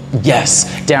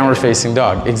 Yes, downward facing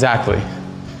dog. Exactly.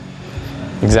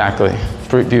 Exactly.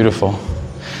 Beautiful.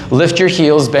 Lift your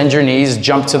heels, bend your knees,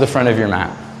 jump to the front of your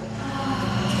mat.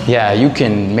 Yeah, you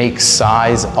can make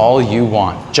size all you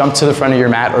want. Jump to the front of your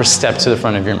mat or step to the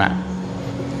front of your mat.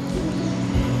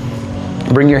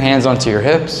 Bring your hands onto your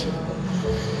hips.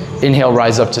 Inhale,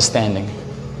 rise up to standing.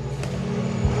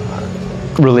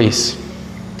 Release.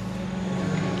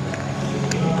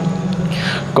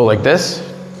 Go like this.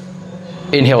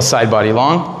 Inhale, side body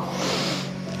long.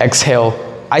 Exhale,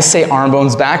 I say arm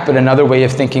bones back, but another way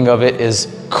of thinking of it is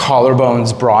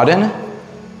collarbones broaden,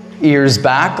 ears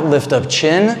back, lift up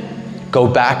chin, go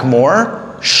back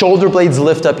more. Shoulder blades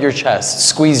lift up your chest,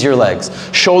 squeeze your legs.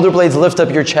 Shoulder blades lift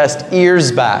up your chest, ears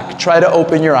back. Try to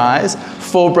open your eyes,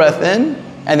 full breath in,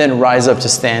 and then rise up to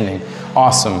standing.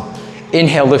 Awesome.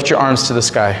 Inhale, lift your arms to the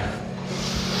sky.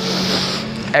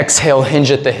 Exhale,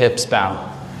 hinge at the hips, bow.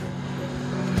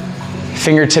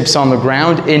 Fingertips on the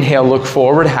ground. Inhale, look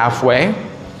forward halfway.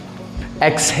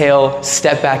 Exhale,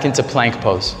 step back into plank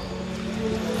pose.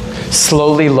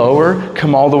 Slowly lower,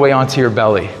 come all the way onto your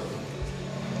belly.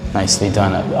 Nicely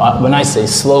done. When I say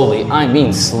slowly, I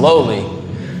mean slowly.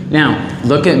 Now,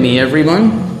 look at me,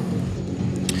 everyone.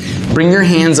 Bring your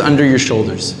hands under your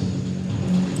shoulders.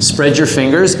 Spread your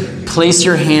fingers. Place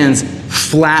your hands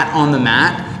flat on the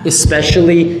mat,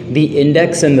 especially the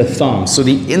index and the thumb. So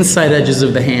the inside edges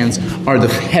of the hands are the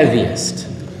heaviest.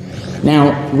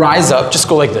 Now, rise up. Just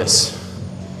go like this.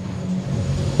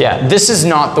 Yeah, this is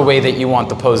not the way that you want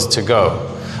the pose to go.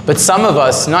 But some of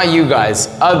us, not you guys,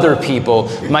 other people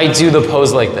might do the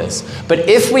pose like this. But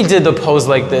if we did the pose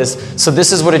like this, so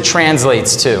this is what it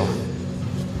translates to.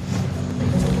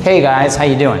 Hey guys, how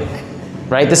you doing?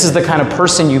 Right? This is the kind of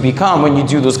person you become when you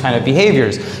do those kind of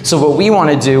behaviors. So what we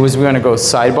want to do is we want to go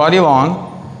side body long,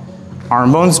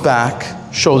 arm bones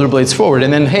back, shoulder blades forward,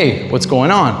 and then hey, what's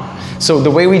going on? So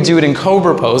the way we do it in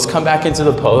cobra pose, come back into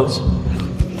the pose.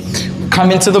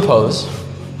 Come into the pose.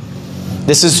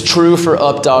 This is true for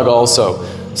up dog also.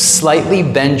 Slightly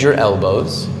bend your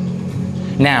elbows.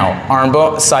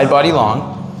 Now, side body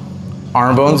long,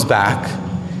 arm bones back,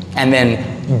 and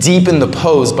then deepen the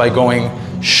pose by going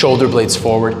shoulder blades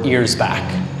forward, ears back.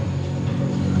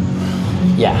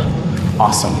 Yeah,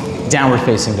 awesome. Downward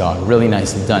facing dog. Really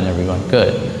nicely done, everyone.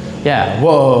 Good. Yeah,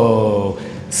 whoa.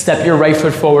 Step your right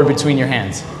foot forward between your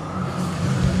hands.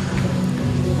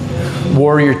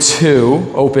 Warrior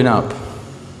 2, open up.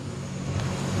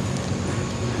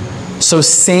 So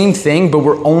same thing, but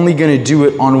we're only gonna do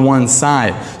it on one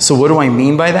side. So what do I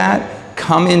mean by that?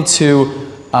 Come into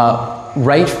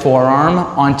right forearm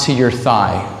onto your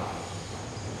thigh.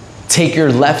 Take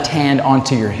your left hand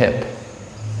onto your hip.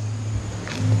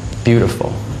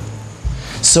 Beautiful.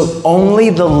 So only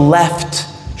the left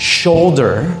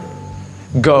shoulder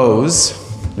goes,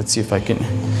 let's see if I can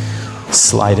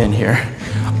slide in here.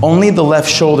 Only the left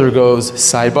shoulder goes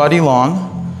side body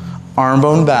long, arm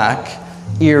bone back,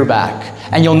 ear back.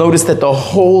 And you'll notice that the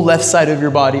whole left side of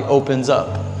your body opens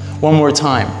up. One more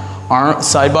time.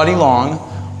 Side body long,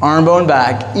 arm bone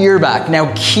back, ear back.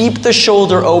 Now keep the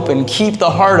shoulder open, keep the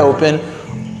heart open,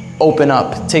 open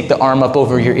up. Take the arm up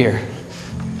over your ear.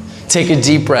 Take a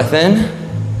deep breath in.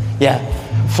 Yeah,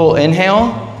 full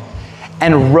inhale.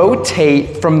 And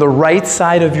rotate from the right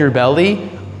side of your belly.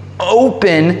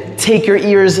 Open, take your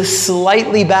ears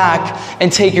slightly back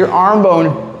and take your arm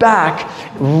bone back.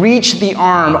 Reach the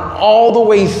arm all the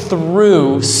way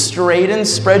through. Straighten,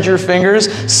 spread your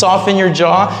fingers, soften your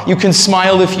jaw. You can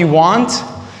smile if you want.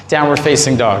 Downward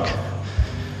facing dog.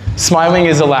 Smiling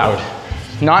is allowed.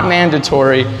 Not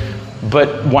mandatory,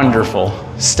 but wonderful.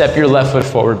 Step your left foot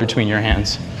forward between your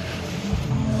hands.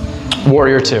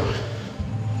 Warrior 2.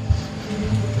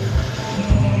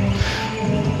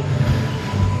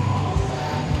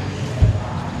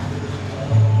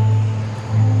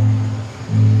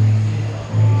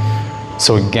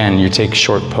 So again, you take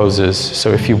short poses.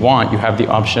 So if you want, you have the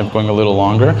option of going a little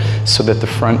longer so that the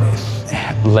front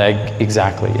leg,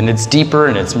 exactly. And it's deeper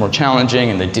and it's more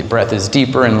challenging and the breath is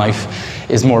deeper and life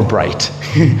is more bright.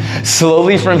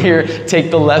 Slowly from here, take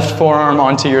the left forearm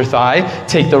onto your thigh.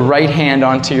 Take the right hand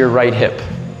onto your right hip.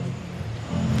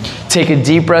 Take a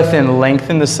deep breath in,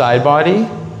 lengthen the side body.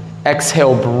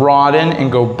 Exhale, broaden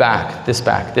and go back. This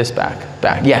back,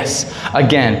 back. Yes.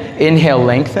 Again, inhale,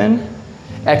 lengthen.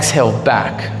 Exhale,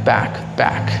 back, back,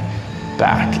 back,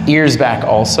 back. Ears back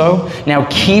also. Now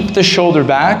keep the shoulder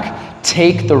back.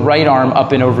 Take the right arm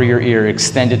up and over your ear.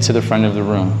 Extend it to the front of the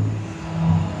room.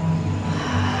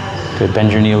 Good.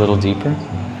 Bend your knee a little deeper.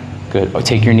 Good.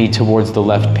 Take your knee towards the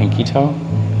left pinky toe.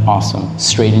 Awesome.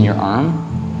 Straighten your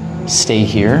arm. Stay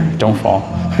here. Don't fall.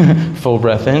 Full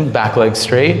breath in. Back leg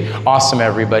straight. Awesome,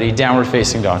 everybody. Downward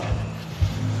facing dog.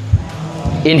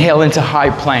 Inhale into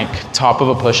high plank. Top of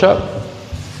a push-up.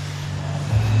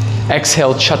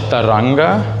 Exhale,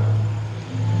 chaturanga.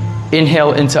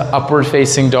 Inhale into upward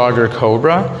facing dog or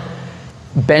cobra.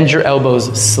 Bend your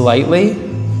elbows slightly.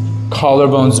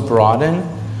 Collarbones broaden.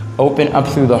 Open up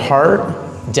through the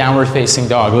heart. Downward facing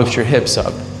dog. Lift your hips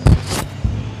up.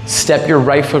 Step your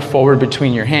right foot forward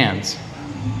between your hands.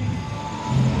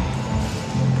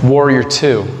 Warrior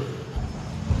 2.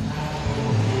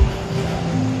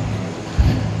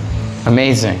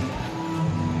 Amazing.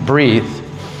 Breathe.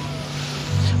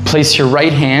 Place your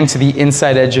right hand to the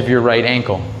inside edge of your right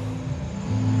ankle.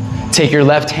 Take your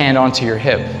left hand onto your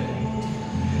hip.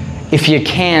 If you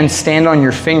can, stand on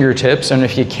your fingertips, and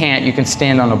if you can't, you can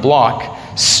stand on a block.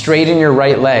 Straighten your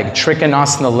right leg,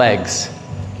 Trikonasana legs.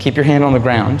 Keep your hand on the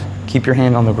ground. Keep your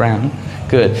hand on the ground.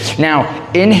 Good. Now,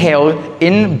 inhale,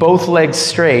 in both legs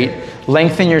straight,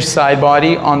 lengthen your side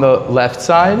body on the left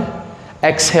side.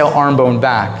 Exhale, arm bone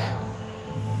back.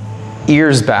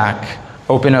 Ears back.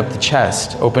 Open up the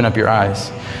chest, open up your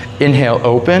eyes. Inhale,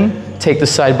 open, take the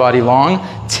side body long,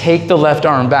 take the left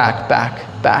arm back,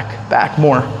 back, back, back,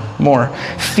 more, more.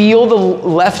 Feel the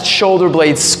left shoulder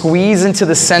blade squeeze into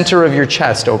the center of your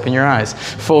chest. Open your eyes.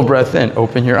 Full breath in,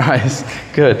 open your eyes.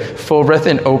 Good. Full breath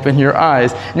in, open your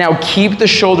eyes. Now keep the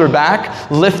shoulder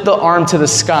back, lift the arm to the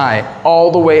sky,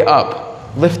 all the way up.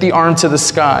 Lift the arm to the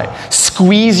sky.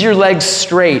 Squeeze your legs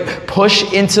straight.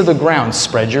 Push into the ground.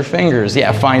 Spread your fingers.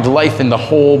 Yeah, find life in the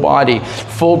whole body.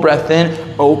 Full breath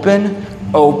in. Open,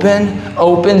 open,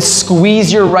 open.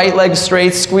 Squeeze your right leg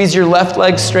straight. Squeeze your left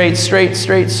leg straight, straight,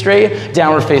 straight, straight.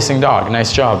 Downward facing dog.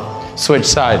 Nice job. Switch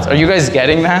sides. Are you guys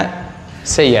getting that?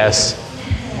 Say yes.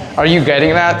 Are you getting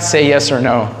that? Say yes or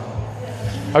no.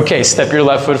 Okay, step your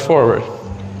left foot forward.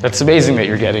 That's amazing that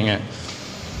you're getting it.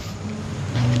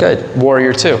 Good.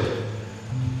 Warrior two.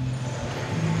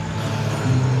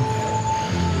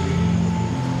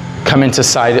 Come into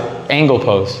side angle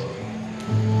pose.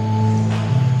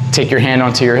 Take your hand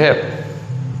onto your hip.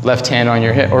 Left hand on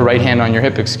your hip, or right hand on your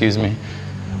hip, excuse me.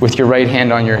 With your right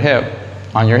hand on your hip.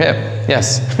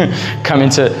 Yes. Come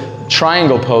into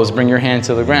triangle pose. Bring your hand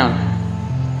to the ground.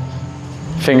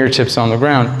 Fingertips on the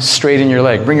ground, straighten your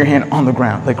leg. Bring your hand on the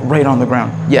ground, like right on the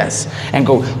ground. Yes. And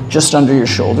go just under your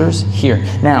shoulders, here.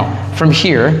 Now, from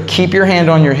here, keep your hand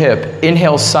on your hip.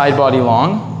 Inhale, side body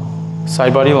long.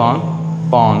 Side body long,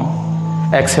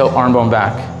 long. Exhale, arm bone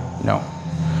back. No.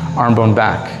 Arm bone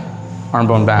back. Arm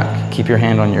bone back. Keep your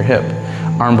hand on your hip.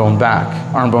 Arm bone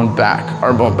back, arm bone back,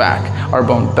 arm bone back, arm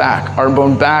bone back, arm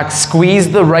bone back.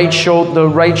 Squeeze the right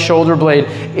shoulder blade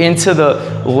into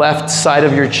the left side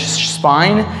of your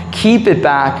spine. Keep it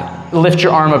back. Lift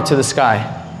your arm up to the sky.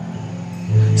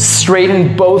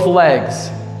 Straighten both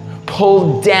legs.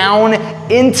 Pull down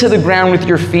into the ground with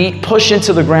your feet. Push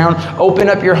into the ground. Open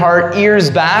up your heart.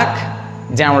 Ears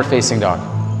back. Downward facing dog.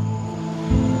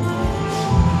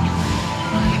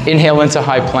 Inhale into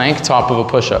high plank, top of a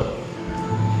push-up.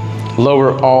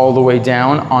 Lower all the way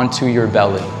down onto your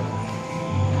belly.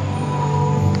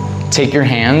 Take your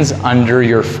hands under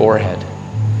your forehead.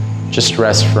 Just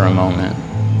rest for a moment.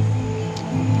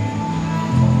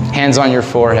 Hands on your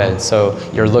forehead, so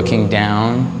you're looking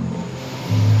down.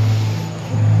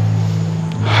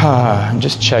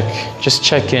 Just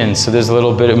check in. So there's a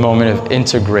little bit of moment of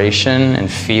integration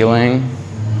and feeling.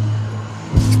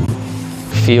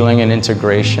 Feeling and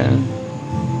integration.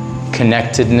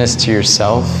 Connectedness to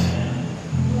yourself.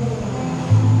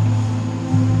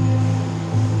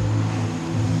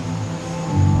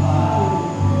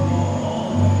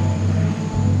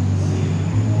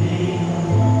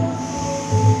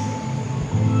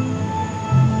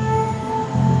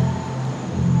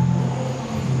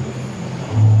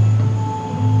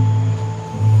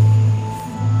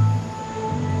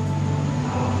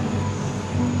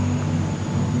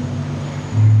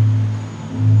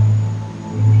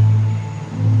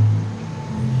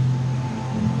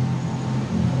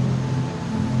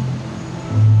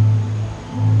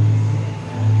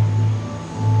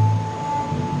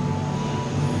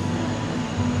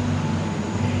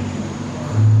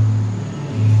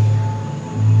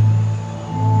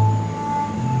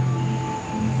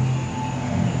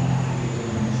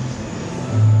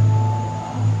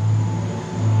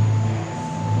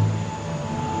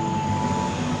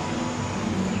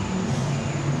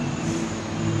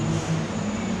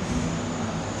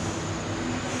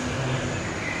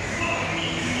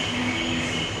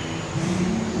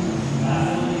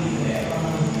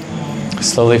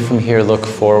 Slowly from here, look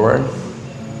forward.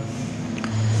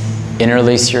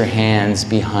 Interlace your hands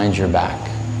behind your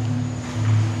back.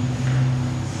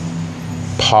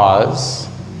 Pause.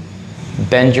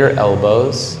 Bend your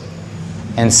elbows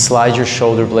and slide your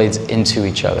shoulder blades into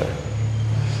each other.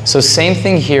 So same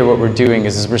thing here, what we're doing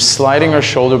is we're sliding our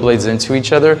shoulder blades into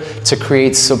each other to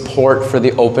create support for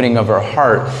the opening of our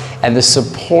heart, and the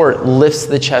support lifts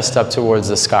the chest up towards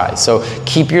the sky. So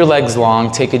keep your legs long,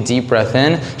 take a deep breath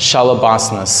in,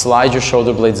 Shalabhasana, slide your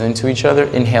shoulder blades into each other,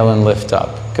 inhale and lift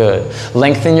up, good.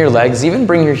 Lengthen your legs, even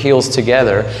bring your heels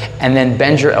together, and then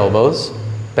bend your elbows,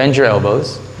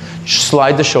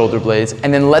 slide the shoulder blades,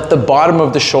 and then let the bottom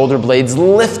of the shoulder blades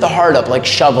lift the heart up like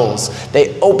shovels.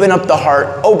 They open up the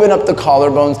heart, open up the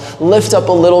collarbones, lift up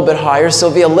a little bit higher.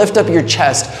 Sylvia, lift up your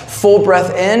chest. Full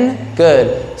breath in,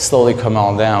 good. Slowly come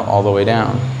all down, all the way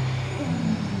down.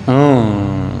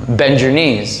 Bend your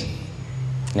knees.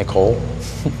 Nicole.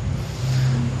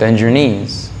 Bend your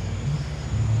knees.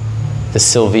 The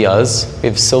Sylvias, we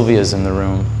have Sylvias in the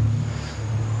room.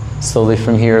 Slowly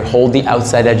from here, hold the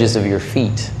outside edges of your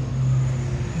feet.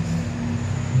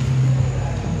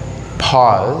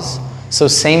 Pause. So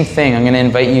same thing, I'm going to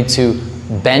invite you to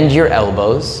bend your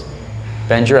elbows.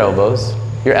 Bend your elbows.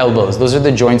 Your elbows, those are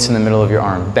the joints in the middle of your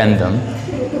arm. Bend them.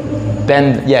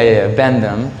 Bend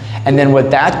them. And then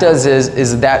what that does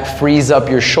is that frees up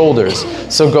your shoulders.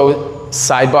 So go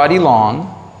side body long,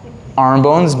 arm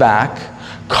bones back,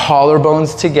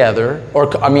 collarbones together,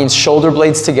 shoulder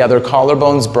blades together,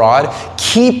 collarbones broad.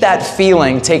 Keep that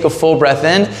feeling. Take a full breath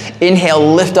in.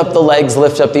 Inhale, lift up the legs,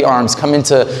 lift up the arms. Come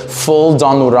into full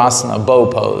Dhanurasana, bow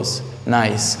pose.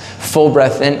 Nice. Full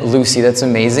breath in. Lucy, that's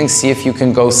amazing. See if you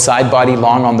can go side body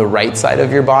long on the right side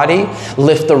of your body.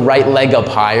 Lift the right leg up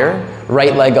higher.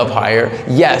 Right leg up higher.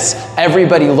 Yes.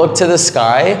 Everybody look to the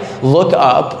sky. Look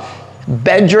up.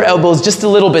 Bend your elbows just a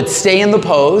little bit. Stay in the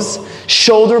pose.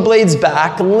 Shoulder blades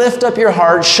back. Lift up your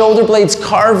heart. Shoulder blades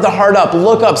carve the heart up.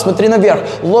 Look up.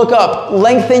 Look up.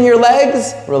 Lengthen your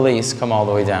legs. Release. Come all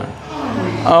the way down.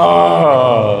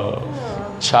 Oh.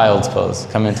 Child's pose.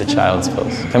 Come into child's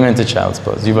pose. Come into child's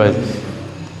pose. You guys.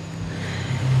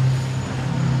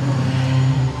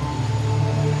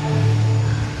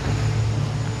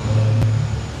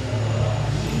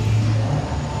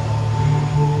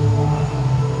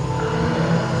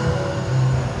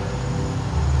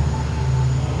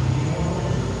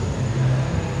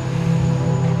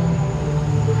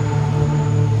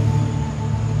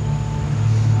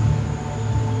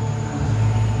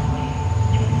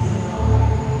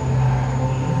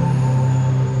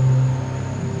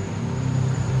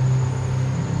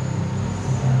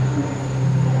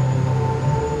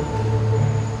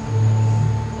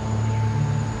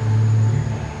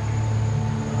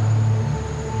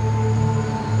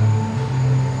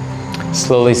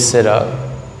 Slowly sit up.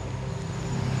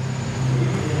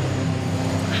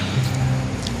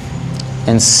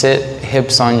 And sit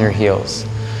hips on your heels.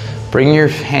 Bring your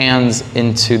hands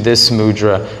into this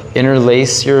mudra.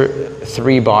 Interlace your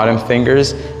 3 bottom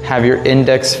fingers. Have your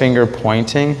index finger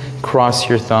pointing. Cross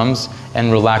your thumbs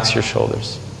and relax your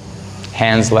shoulders.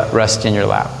 Hands rest in your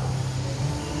lap.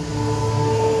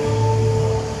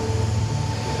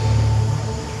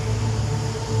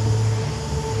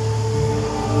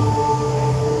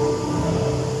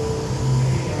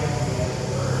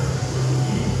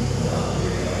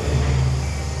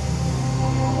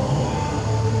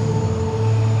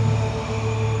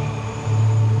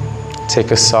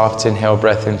 Take a soft inhale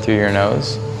breath in through your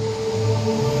nose.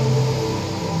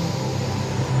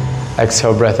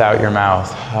 Exhale breath out your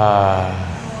mouth.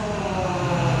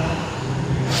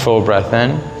 Full breath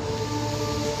in.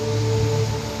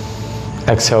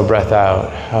 Exhale breath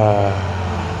out.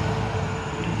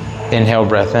 Inhale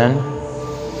breath in.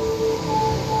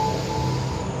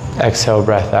 Exhale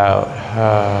breath out.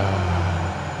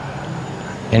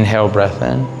 Inhale breath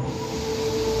in.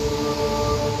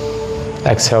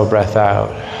 Exhale, breath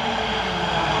out.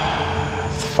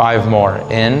 5 more.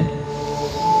 In,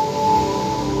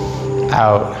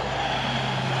 out,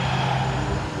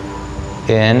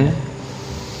 in,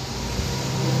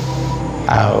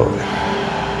 out,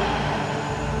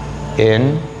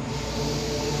 in,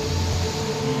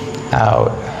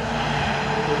 out,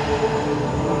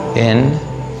 in,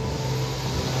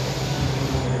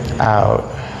 out,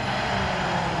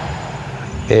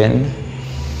 in,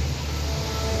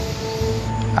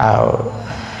 out.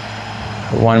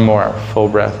 1 more. Full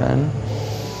breath in.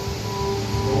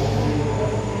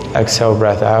 Exhale,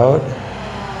 breath out.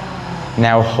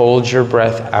 Now hold your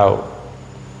breath out.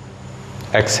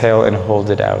 Exhale and hold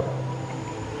it out.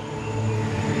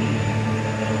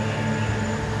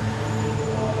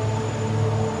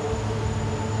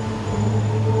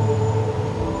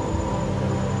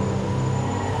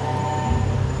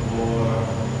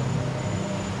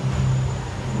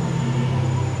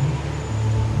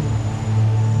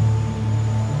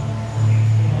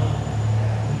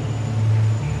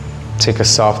 Take a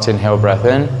soft inhale breath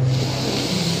in.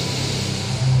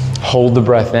 Hold the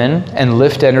breath in and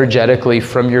lift energetically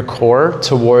from your core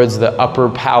towards the upper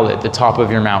palate, the top of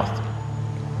your mouth.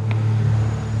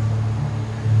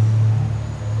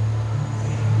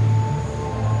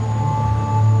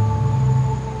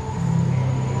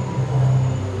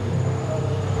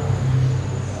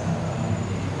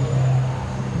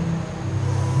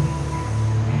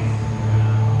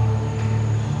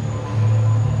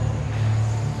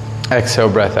 Exhale,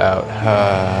 breath out.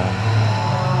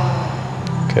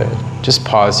 Good. Just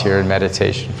pause here in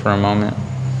meditation for a moment.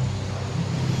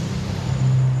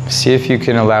 See if you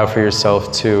can allow for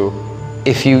yourself to,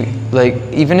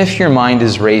 even if your mind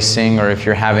is racing or if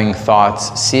you're having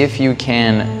thoughts, see if you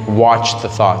can watch the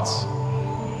thoughts.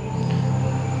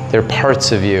 They're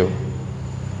parts of you.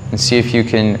 And see if you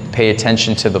can pay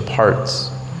attention to the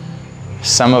parts.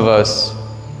 Some of us,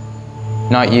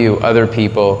 not you, other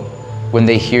people, when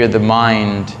they hear the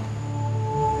mind,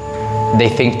 they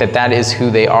think that that is who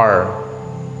they are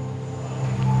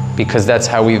because that's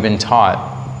how we've been taught.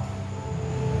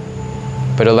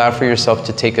 but allow for yourself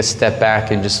to take a step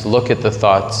back and just look at the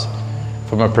thoughts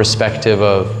from a perspective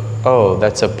of, oh,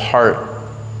 that's a part.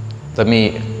 Let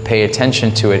me pay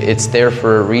attention to it. It's there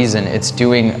for a reason. It's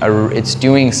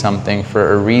doing something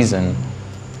for a reason.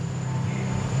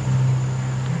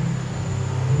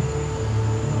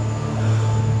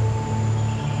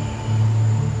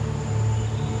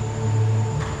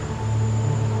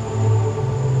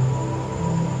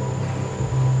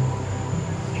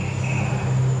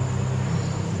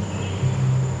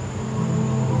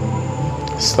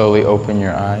 Slowly open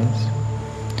your eyes.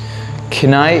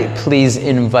 Can I please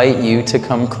invite you to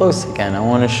come close again? I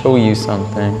want to show you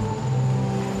something.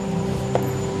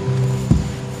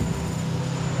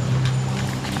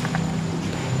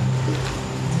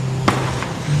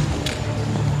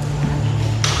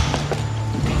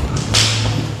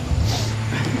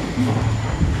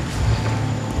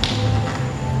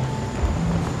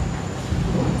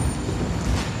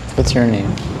 What's your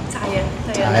name?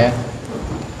 Taya.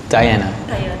 Diana.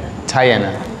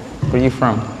 Diana. Where are you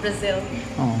from? Brazil.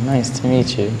 Oh, nice to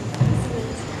meet you.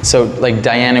 So, like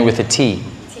Diana with a T.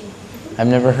 I've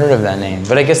never heard of that name,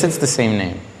 but I guess it's the same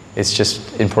name. It's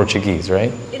just in Portuguese,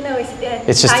 right? No,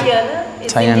 It's just Diana.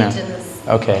 It's Diana. indigenous.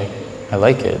 Okay, I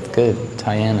like it. Good,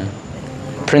 Diana.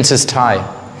 Princess Thai.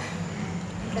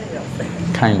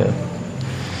 Kind of.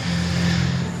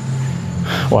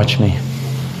 Watch me.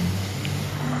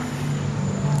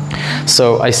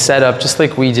 So I set up just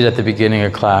like we did at the beginning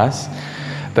of class,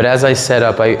 but as I set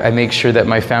up, I make sure that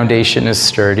my foundation is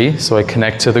sturdy, so I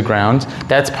connect to the ground.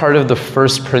 That's part of the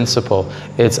first principle.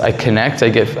 It's I connect, I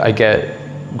get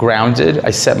grounded,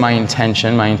 I set my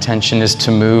intention. My intention is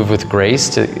to move with grace,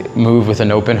 to move with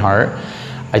an open heart.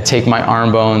 I take my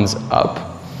arm bones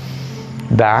up,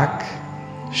 back,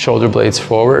 shoulder blades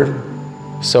forward.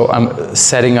 So I'm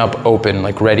setting up open,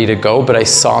 like ready to go, but I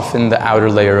soften the outer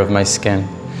layer of my skin.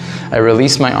 I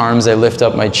release my arms, I lift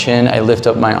up my chin, I lift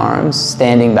up my arms,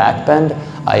 standing back bend,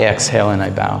 I exhale and I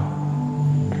bow.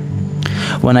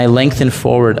 When I lengthen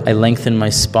forward, I lengthen my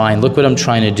spine. Look what I'm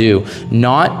trying to do.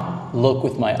 Not look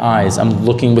with my eyes, I'm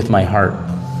looking with my heart.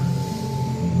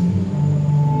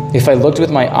 If I looked with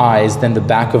my eyes, then the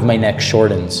back of my neck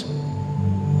shortens.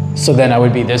 So then I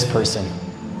would be this person.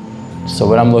 So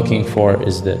what I'm looking for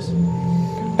is this.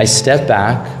 I step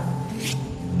back,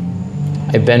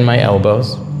 I bend my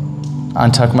elbows,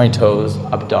 untuck my toes,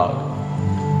 up dog,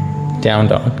 down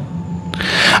dog.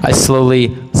 I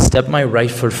slowly step my right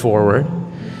foot forward,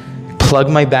 plug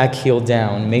my back heel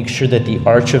down, make sure that the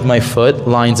arch of my foot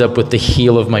lines up with the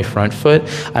heel of my front foot.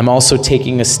 I'm also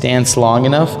taking a stance long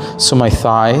enough so my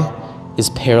thigh is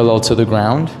parallel to the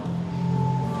ground.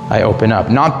 I open up,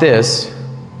 not this,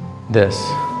 this.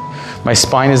 My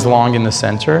spine is long in the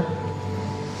center.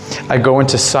 I go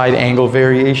into side angle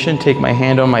variation, take my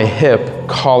hand on my hip,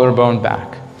 collarbone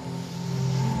back.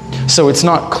 So it's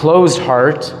not closed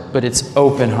heart, but it's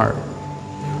open heart.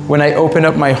 When I open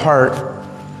up my heart,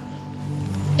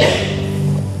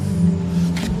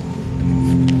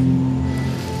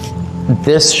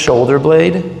 this shoulder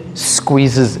blade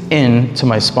squeezes into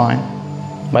my spine.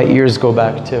 My ears go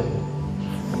back too.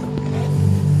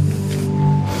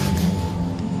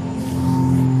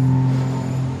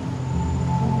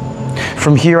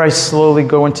 From here, I slowly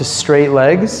go into straight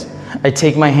legs. I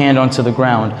take my hand onto the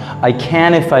ground. I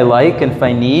can, if I like and if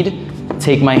I need,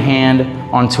 take my hand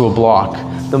onto a block.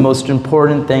 The most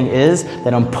important thing is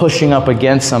that I'm pushing up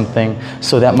against something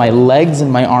so that my legs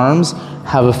and my arms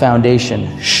have a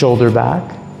foundation. Shoulder back,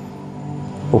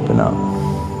 open up.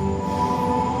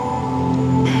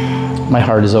 My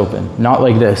heart is open, not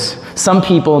like this. Some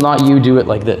people, not you, do it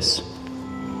like this.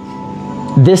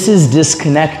 This is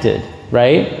disconnected,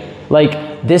 right?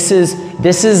 Like, this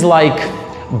is like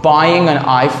buying an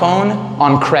iPhone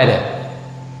on credit.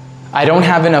 I don't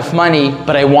have enough money,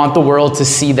 but I want the world to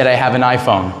see that I have an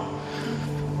iPhone.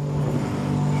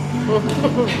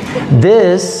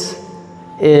 This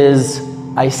is,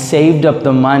 I saved up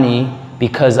the money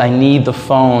because I need the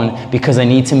phone, because I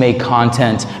need to make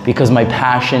content, because my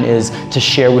passion is to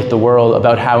share with the world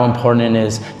about how important it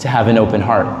is to have an open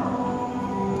heart.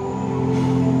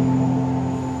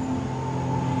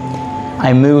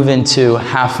 I move into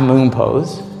half moon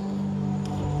pose.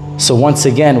 So once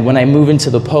again, when I move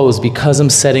into the pose, because I'm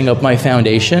setting up my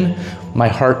foundation, my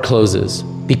heart closes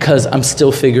because I'm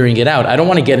still figuring it out. I don't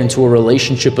want to get into a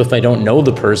relationship if I don't know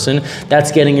the person.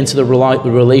 That's getting into the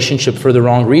relationship for the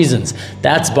wrong reasons.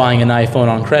 That's buying an iPhone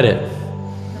on credit.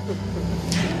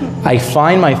 I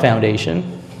find my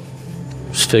foundation,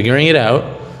 just figuring it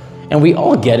out, and we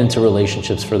all get into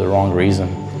relationships for the wrong reason.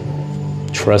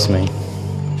 Trust me.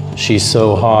 She's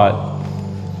so hot.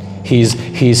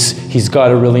 He's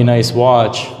got a really nice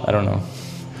watch. I don't know.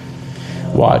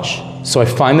 Watch. So I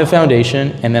find the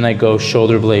foundation and then I go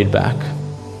shoulder blade back.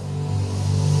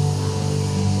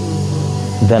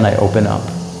 Then I open up.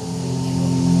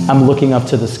 I'm looking up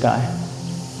to the sky.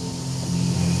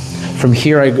 From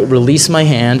here I release my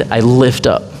hand, I lift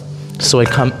up. So I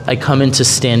come into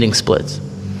standing splits.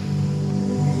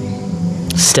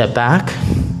 Step back.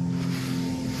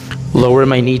 Lower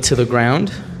my knee to the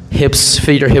ground. Hips,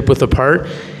 feet are hip width apart.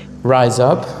 Rise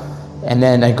up. And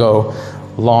then I go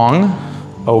long,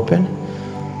 open.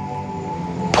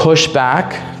 Push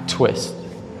back, twist.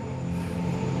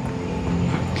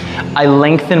 I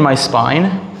lengthen my spine,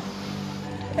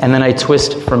 and then I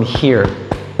twist from here.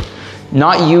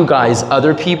 Not you guys,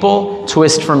 other people,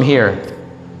 twist from here.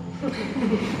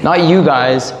 Not you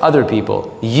guys, other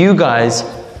people. You guys,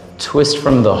 twist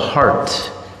from the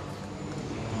heart.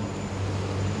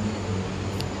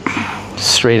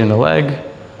 Straighten the leg,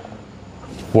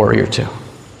 warrior two.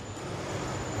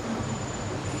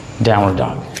 Downward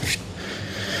dog.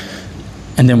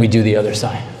 And then we do the other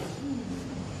side.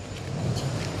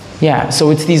 Yeah, so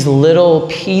it's these little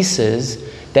pieces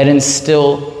that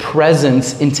instill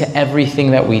presence into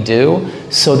everything that we do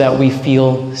so that we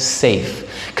feel safe.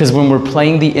 Because when we're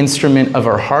playing the instrument of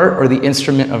our heart or the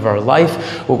instrument of our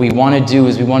life, what we want to do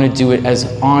is we want to do it as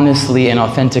honestly and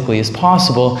authentically as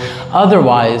possible.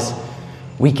 Otherwise,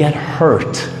 we get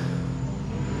hurt.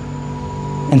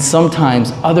 And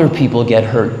sometimes other people get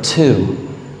hurt too.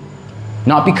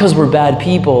 Not because we're bad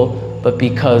people, but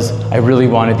because I really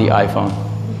wanted the iPhone.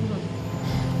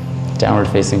 Downward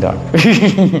facing dog.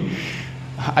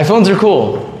 iPhones are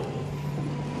cool.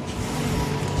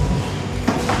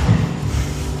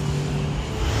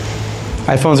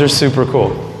 iPhones are super cool.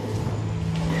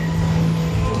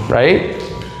 Right?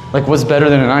 Like, what's better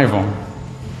than an iPhone?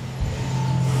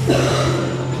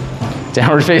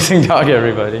 Downward facing dog,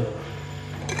 everybody.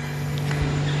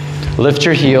 Lift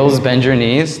your heels, bend your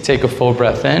knees, take a full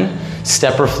breath in,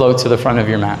 step or float to the front of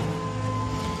your mat.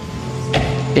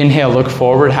 Inhale, look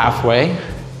forward halfway.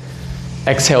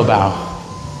 Exhale, bow.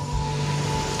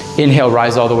 Inhale,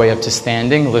 rise all the way up to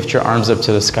standing, lift your arms up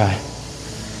to the sky.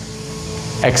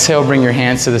 Exhale, bring your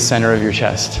hands to the center of your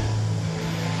chest.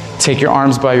 Take your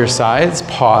arms by your sides,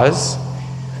 pause.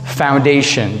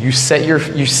 Foundation, you set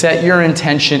your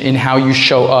intention in how you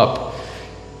show up.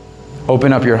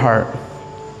 Open up your heart.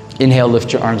 Inhale,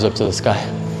 lift your arms up to the sky.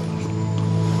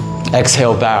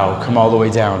 Exhale, bow, come all the way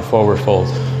down, forward fold.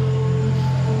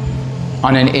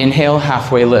 On an inhale,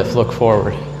 halfway lift, look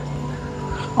forward.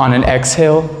 On an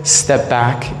exhale, step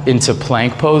back into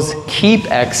plank pose. Keep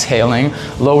exhaling,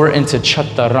 lower into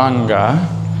chaturanga.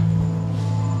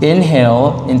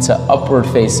 Inhale into upward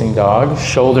facing dog.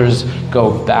 Shoulders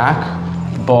go back.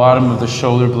 Bottom of the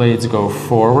shoulder blades go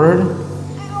forward.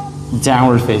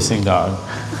 Downward facing dog.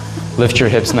 Lift your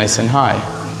hips nice and high.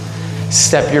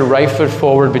 Step your right foot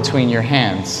forward between your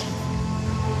hands.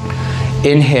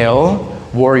 Inhale,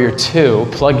 warrior two.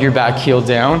 Plug your back heel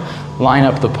down. Line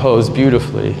up the pose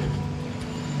beautifully.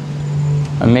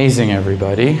 Amazing,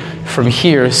 everybody. From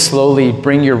here, slowly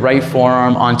bring your right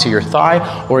forearm onto your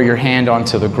thigh or your hand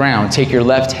onto the ground. Take your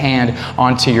left hand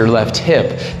onto your left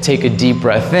hip. Take a deep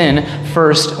breath in.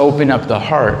 First, open up the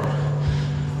heart.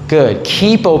 Good.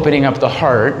 Keep opening up the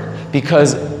heart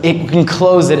because it can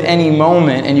close at any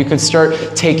moment and you can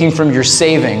start taking from your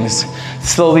savings.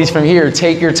 Slowly from here,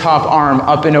 take your top arm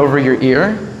up and over your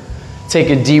ear. Take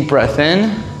a deep breath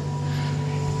in.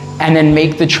 And then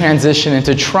make the transition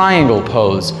into triangle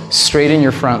pose. Straighten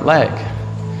your front leg.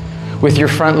 With your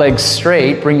front leg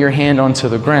straight, bring your hand onto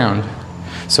the ground.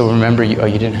 So remember, you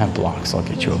didn't have blocks. I'll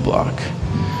get you a block.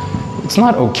 It's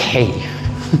not okay.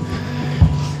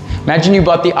 Imagine you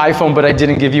bought the iPhone, but I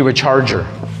didn't give you a charger.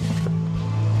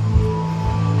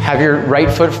 Have your right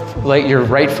foot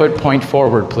point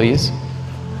forward, please.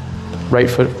 Right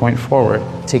foot point forward.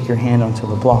 Take your hand onto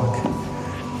the block.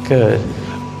 Good.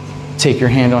 Take your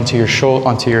hand onto your shoulder,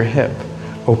 onto your hip.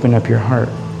 Open up your heart.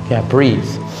 Yeah, breathe.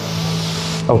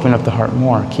 Open up the heart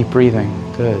more. Keep breathing.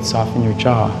 Good. Soften your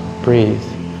jaw. Breathe.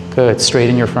 Good.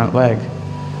 Straighten your front leg.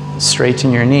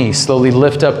 Straighten your knee. Slowly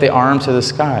lift up the arm to the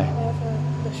sky.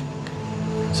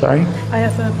 Sorry? I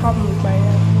have a problem with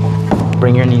my...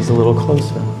 Bring your knees a little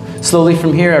closer. Slowly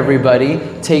from here, everybody,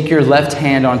 take your left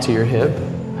hand onto your hip.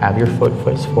 Have your foot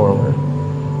face forward.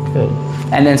 Good.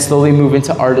 And then slowly move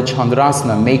into Ardha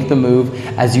Chandrasana. Make the move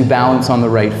as you balance on the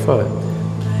right foot. I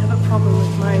have a problem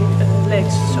with my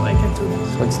legs, so I can't do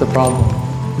that. What's the problem?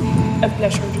 A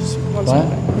pleasure, just one What?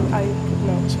 second. I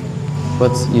know. So.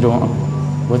 You don't,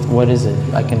 what is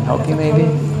it? I can help you maybe?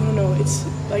 No, it's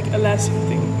like a lasting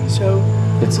thing. So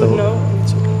It's But no,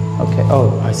 it's okay. okay.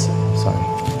 Oh, I see.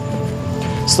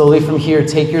 Sorry. Slowly from here,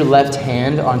 take your left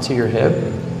hand onto your hip.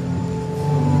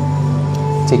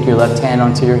 Take your left hand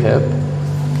onto your hip.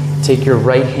 Take your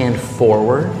right hand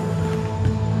forward.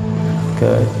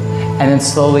 Good. And then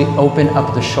slowly open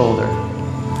up the shoulder.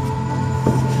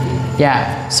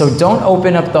 Yeah, so don't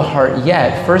open up the heart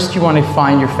yet. First you want to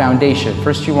find your foundation.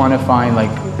 First you want to find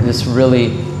like this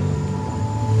really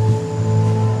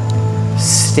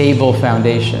stable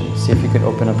foundation. See if you can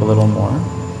open up a little more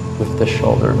with the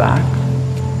shoulder back.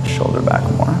 Shoulder back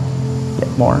more.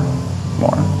 Yeah, more.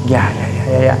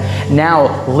 Yeah.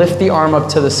 Now lift the arm up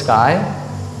to the sky.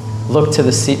 Look to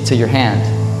the seat, to your hand.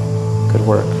 Good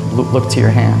work. Look to your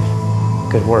hand.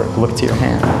 Good work. Look to your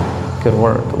hand. Good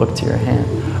work. Look to your hand.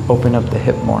 Open up the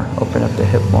hip more. Open up the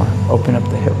hip more. Open up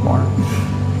the hip more.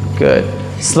 Good.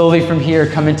 Slowly from here,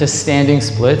 come into standing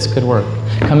splits. Good work.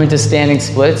 Come into standing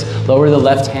splits. Lower the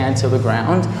left hand to the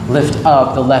ground. Lift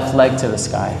up the left leg to the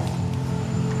sky.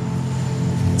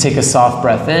 Take a soft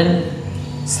breath in.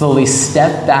 Slowly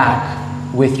step back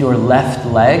with your left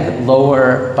leg.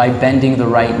 Lower by bending the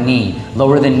right knee.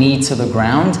 Lower the knee to the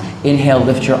ground. Inhale,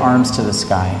 lift your arms to the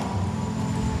sky.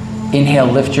 Inhale,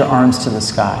 lift your arms to the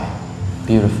sky.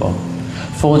 Beautiful.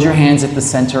 Fold your hands at the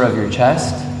center of your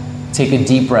chest. Take a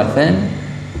deep breath in.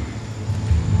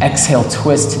 Exhale,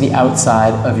 twist to the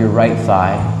outside of your right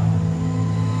thigh.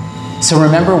 So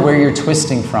remember where you're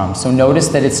twisting from. So notice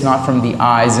that it's not from the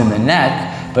eyes and the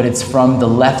neck, but it's from the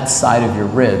left side of your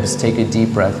ribs. Take a deep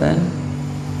breath in.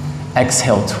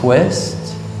 Exhale,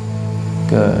 twist.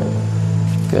 Good.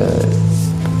 Good.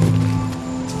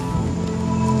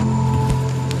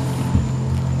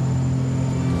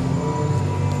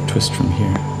 Twist from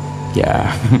here.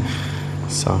 Yeah.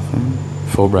 Soften.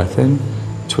 Full breath in.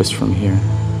 Twist from here.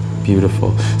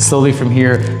 Beautiful. Slowly from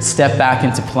here, step back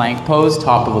into plank pose,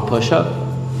 top of a push-up.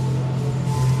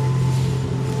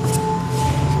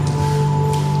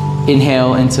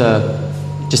 Inhale into,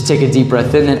 just take a deep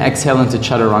breath in, then exhale into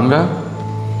chaturanga.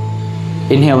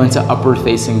 Inhale into upward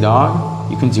facing dog.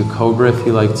 You can do cobra if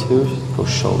you like to. Just go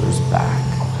shoulders back.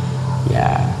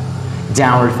 Yeah.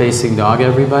 Downward facing dog,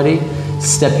 everybody.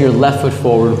 Step your left foot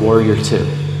forward, warrior two.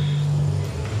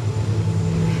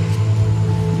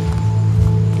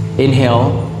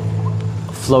 Inhale,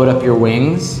 float up your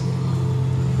wings.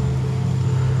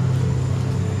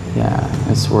 Yeah,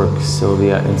 nice work,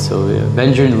 Sylvia and Sylvia.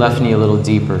 Bend your left knee a little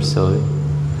deeper, Sylvia.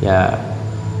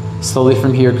 Yeah. Slowly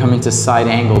from here, come into side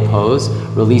angle pose.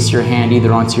 Release your hand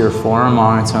either onto your forearm or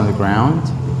onto the ground.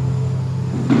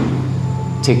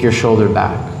 Take your shoulder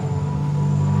back.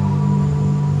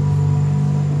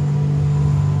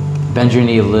 Bend your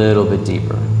knee a little bit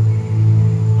deeper.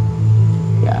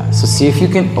 Yeah, so see if you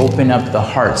can open up the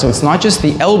heart. So it's not just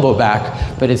the elbow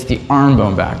back, but it's the arm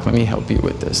bone back. Let me help you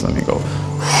with this. Let me go.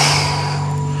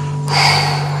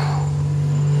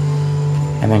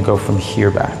 And then go from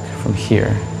here back, from here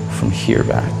back, from here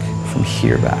back, from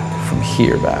here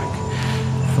back,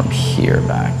 from here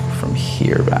back, from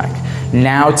here back.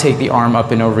 Now take the arm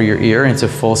up and over your ear into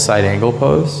full side angle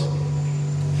pose.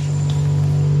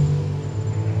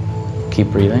 Keep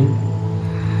breathing.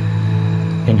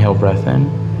 Inhale, breath in.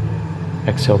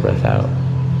 Exhale, breath out.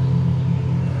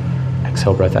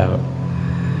 Exhale, breath out.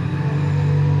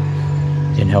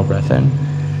 Inhale, breath in.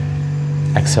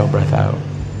 Exhale, breath out.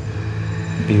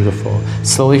 Beautiful.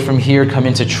 Slowly from here, come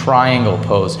into triangle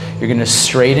pose. You're going to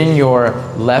straighten your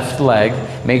left leg.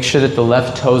 Make sure that the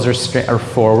left toes are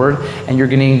forward. And you're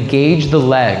going to engage the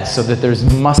legs so that there's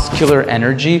muscular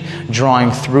energy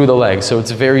drawing through the legs. So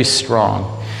it's very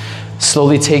strong.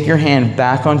 Slowly take your hand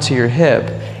back onto your hip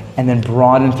and then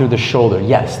broaden through the shoulder.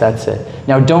 Yes, that's it.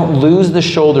 Now don't lose the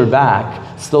shoulder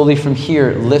back. Slowly from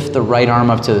here, lift the right arm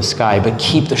up to the sky, but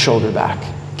keep the shoulder back.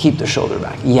 Keep the shoulder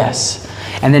back. Yes.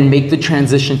 And then make the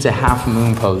transition to half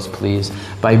moon pose, please.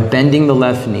 By bending the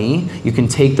left knee, you can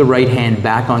take the right hand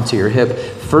back onto your hip.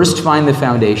 First, find the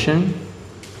foundation.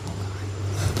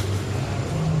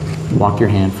 Walk your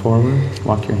hand forward.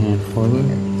 Walk your hand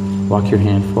forward. Walk your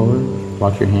hand forward.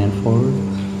 Walk your hand forward.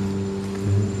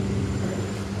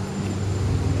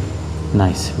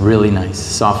 Nice, really nice.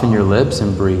 Soften your lips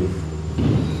and breathe.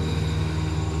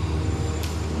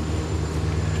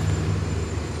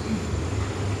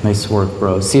 Nice work,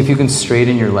 bro. See if you can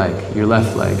straighten your leg, your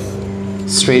left leg.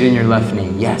 Straighten your left knee.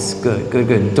 Yes, good, good,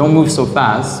 good. Don't move so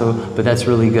fast, but that's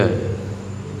really good.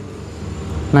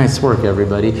 Nice work,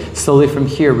 everybody. Slowly from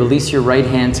here, release your right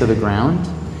hand to the ground.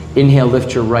 Inhale,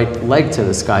 lift your right leg to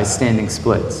the sky, standing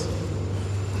splits.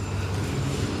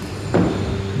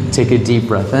 Take a deep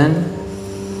breath in.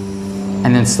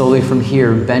 And then slowly from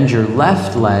here, bend your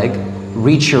left leg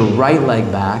Reach your right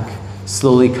leg back.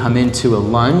 Slowly come into a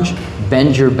lunge.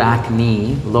 Bend your back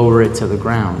knee. Lower it to the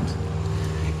ground.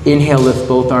 Inhale, lift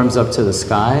both arms up to the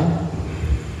sky.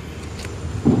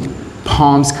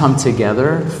 Palms come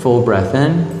together. Full breath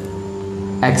in.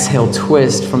 Exhale,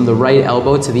 twist from the right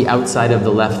elbow to the outside of the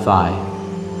left thigh.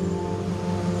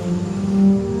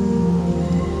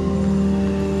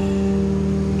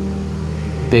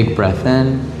 Big breath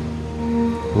in,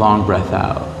 long breath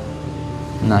out.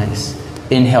 Nice.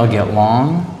 Inhale, get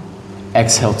long.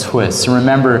 Exhale, twist. So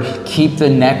remember, keep the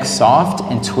neck soft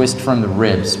and twist from the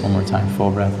ribs. One more time,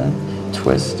 full breath in.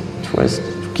 Twist, twist.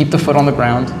 Keep the foot on the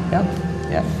ground. Yep,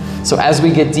 yep. So as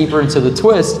we get deeper into the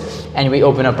twist and we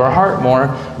open up our heart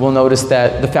more, we'll notice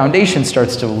that the foundation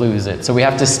starts to lose it. So we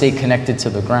have to stay connected to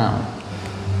the ground.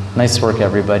 Nice work,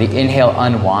 everybody. Inhale,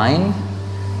 unwind.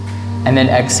 And then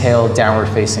exhale, downward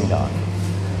facing dog.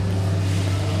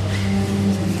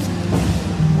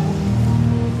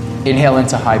 Inhale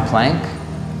into high plank.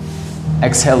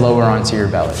 Exhale, lower onto your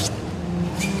belly.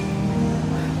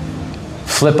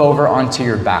 Flip over onto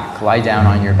your back. Lie down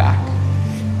on your back.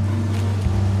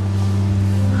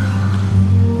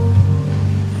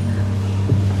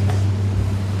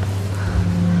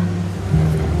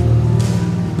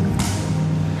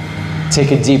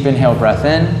 Take a deep inhale, breath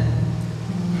in,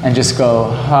 and just go,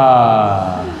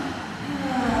 ha.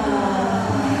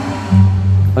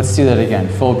 Let's do that again.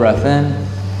 Full breath in.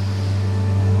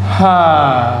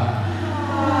 Ha.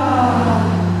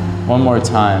 One more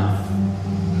time.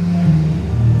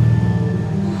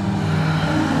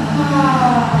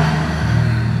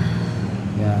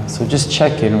 Yeah, so just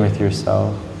check in with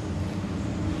yourself.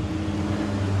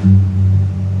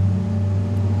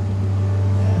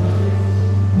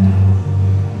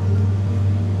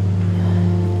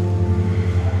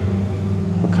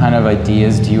 What kind of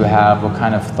ideas do you have? What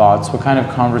kind of thoughts? What kind of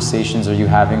conversations are you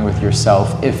having with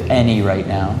yourself, if any, right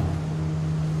now?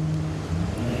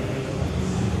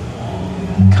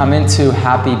 Come into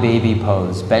happy baby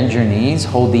pose. Bend your knees,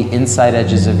 hold the inside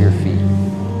edges of your feet.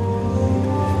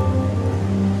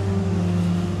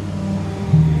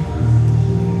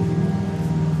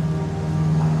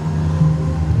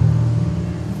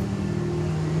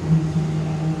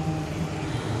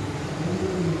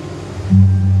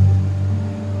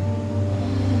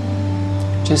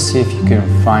 Just see if you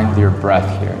can find your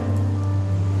breath here.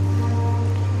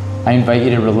 I invite you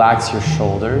to relax your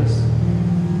shoulders.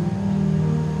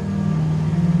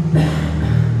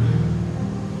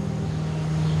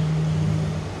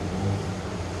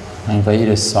 I invite you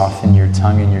to soften your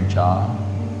tongue and your jaw.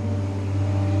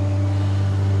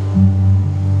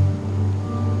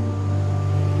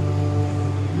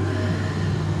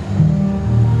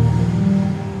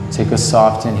 Take a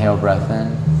soft inhale, breath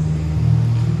in.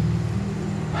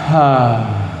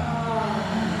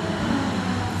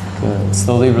 Good.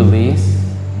 Slowly release.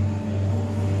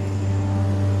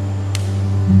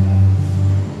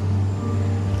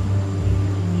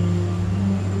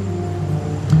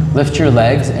 Lift your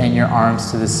legs and your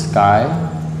arms to the sky.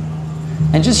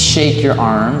 And just shake your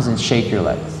arms and shake your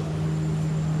legs.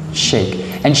 Shake.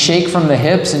 And shake from the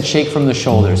hips and shake from the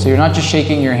shoulders. So you're not just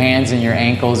shaking your hands and your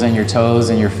ankles and your toes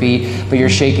and your feet, but you're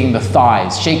shaking the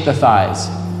thighs. Shake the thighs.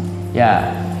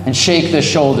 Yeah. And shake the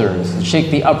shoulders, and shake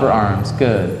the upper arms,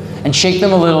 good. And shake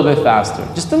them a little bit faster,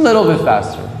 just a little bit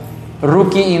faster.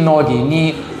 Ruki I nogi,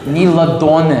 ni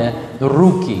ladone,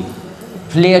 ruki.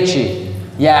 Плечи,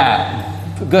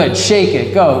 yeah. Good, shake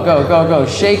it, go, go, go, go.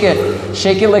 Shake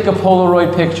it like a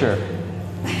Polaroid picture.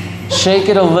 Shake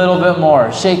it a little bit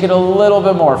more, shake it a little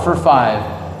bit more for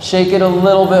 5. Shake it a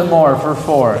little bit more for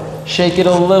 4. Shake it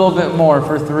a little bit more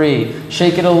for 3.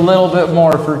 Shake it a little bit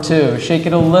more for 2. Shake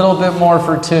it a little bit more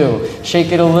for 2.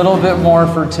 Shake it a little bit more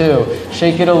for 2.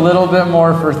 Shake it a little bit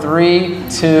more for 3,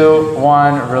 2,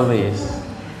 1, release.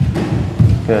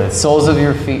 Good. Soles of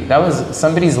your feet. That was,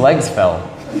 somebody's legs fell.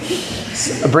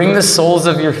 Bring the soles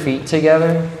of your feet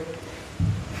together.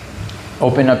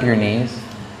 Open up your knees.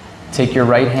 Take your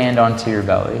right hand onto your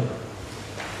belly.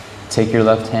 Take your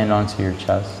left hand onto your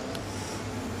chest.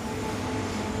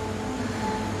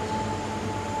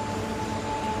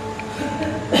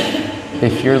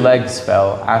 If your legs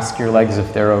fell, ask your legs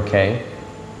if they're okay.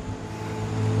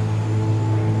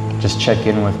 Just check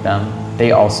in with them.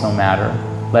 They also matter.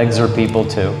 Legs are people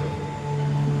too.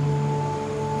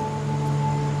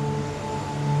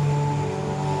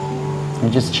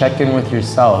 And just check in with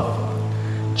yourself.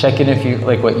 Check in if you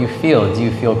like what you feel. Do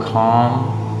you feel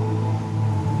calm?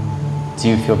 Do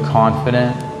you feel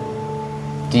confident?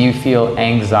 Do you feel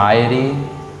anxiety?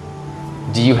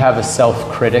 Do you have a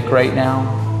self-critic right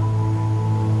now?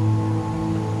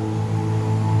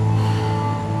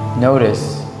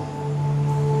 Notice.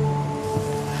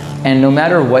 And no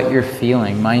matter what you're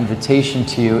feeling, my invitation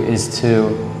to you is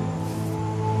to,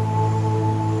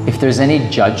 if there's any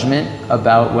judgment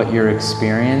about what you're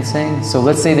experiencing, so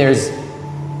let's say there's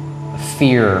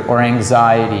fear or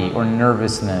anxiety or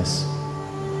nervousness,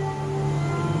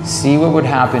 see what would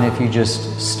happen if you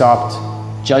just stopped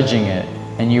judging it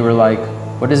and you were like,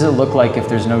 what does it look like if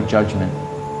there's no judgment?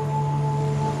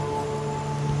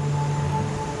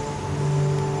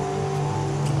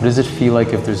 What does it feel like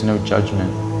if there's no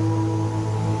judgment?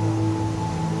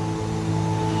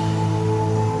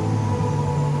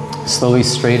 Slowly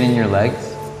straighten your legs.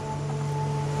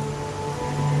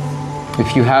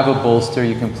 If you have a bolster,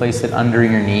 you can place it under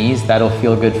your knees. That'll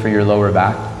feel good for your lower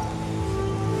back.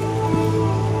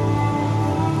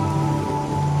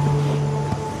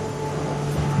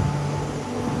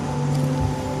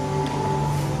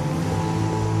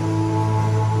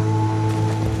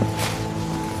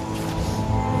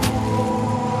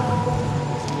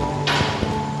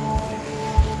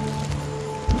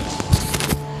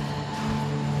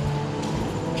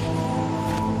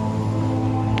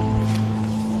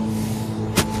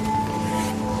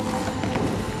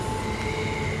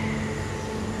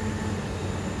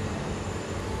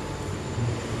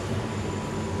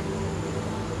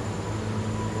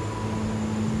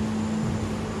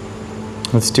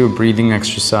 Let's do a breathing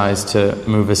exercise to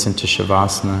move us into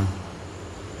Shavasana.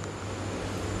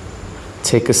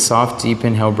 Take a soft, deep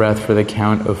inhale breath for the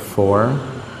count of 4,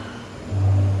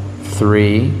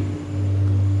 3,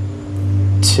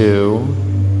 2,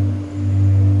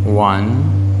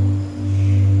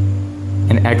 1.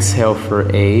 And exhale for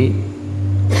 8,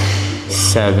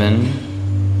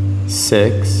 7,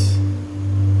 6,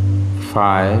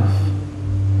 5,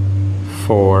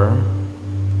 4,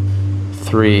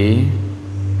 3,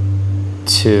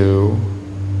 2,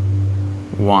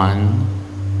 1.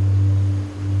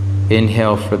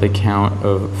 Inhale for the count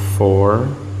of 4,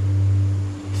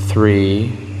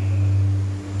 3,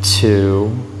 2,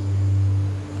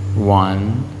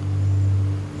 1.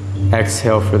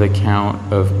 Exhale for the count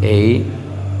of 8,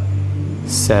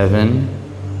 7,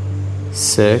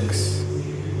 6,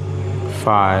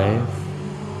 5,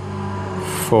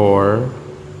 4,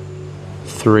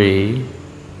 3,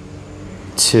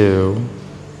 2,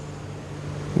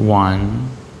 1.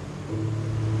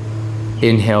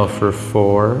 Inhale for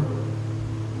 4,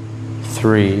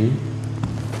 3,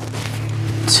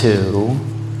 2,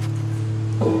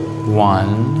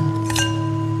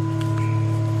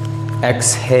 1.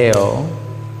 Exhale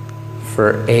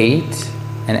for 8.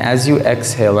 And as you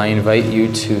exhale, I invite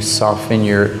you to soften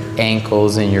your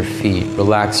ankles and your feet.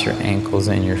 Relax your ankles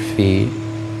and your feet.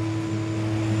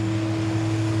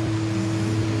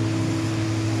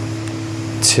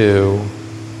 2,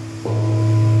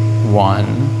 1.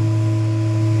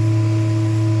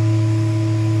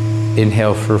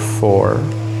 Inhale for 4,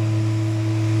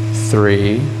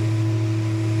 3,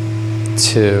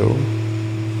 2,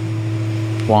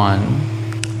 1.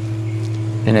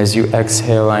 And as you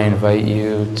exhale, I invite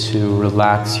you to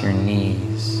relax your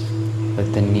knees.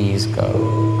 Let the knees go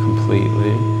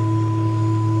completely.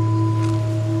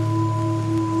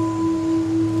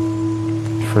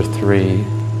 For 3,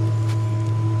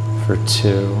 for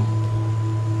 2,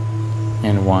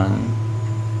 and 1.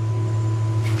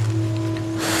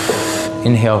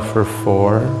 Inhale for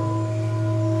 4,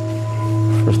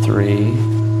 for 3,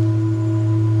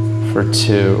 for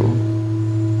 2,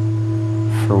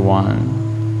 for 1.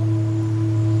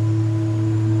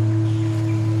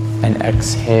 And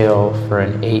exhale for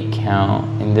an 8 count.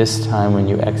 And this time when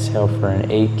you exhale for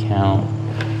an 8 count,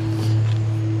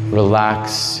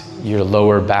 relax your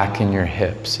lower back and your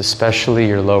hips, especially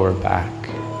your lower back.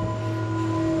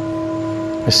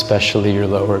 Especially your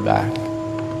lower back.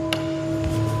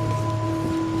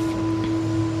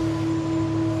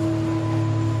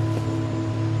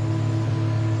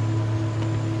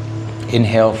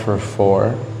 Inhale for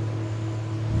 4,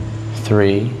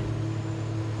 3,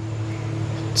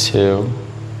 2,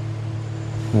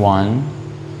 1.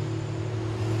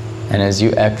 And as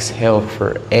you exhale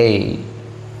for 8,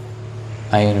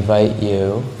 I invite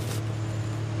you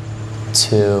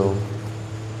to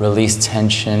release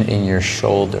tension in your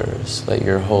shoulders. Let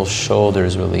your whole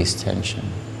shoulders release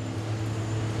tension.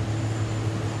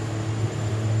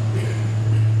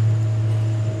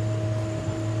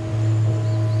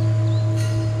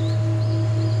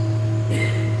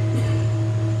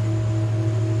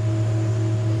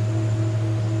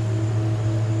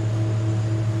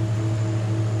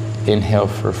 Inhale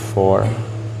for 4,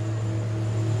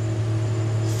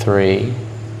 3,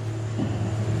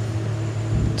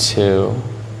 2,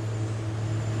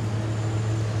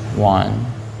 1.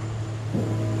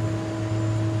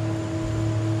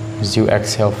 As you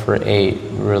exhale for 8,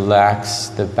 relax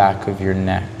the back of your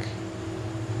neck.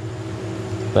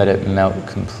 Let it melt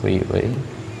completely.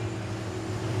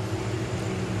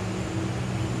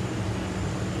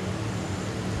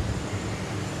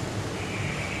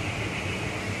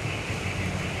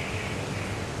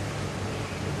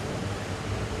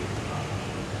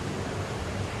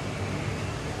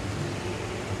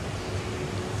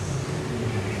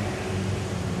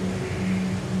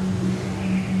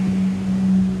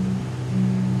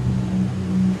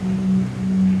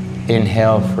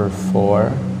 Inhale for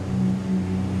 4,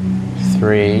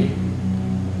 3,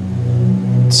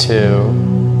 2,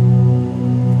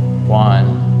 1.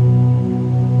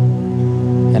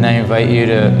 And I invite you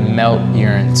to melt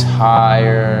your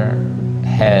entire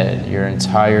head, your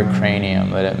entire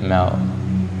cranium, let it melt.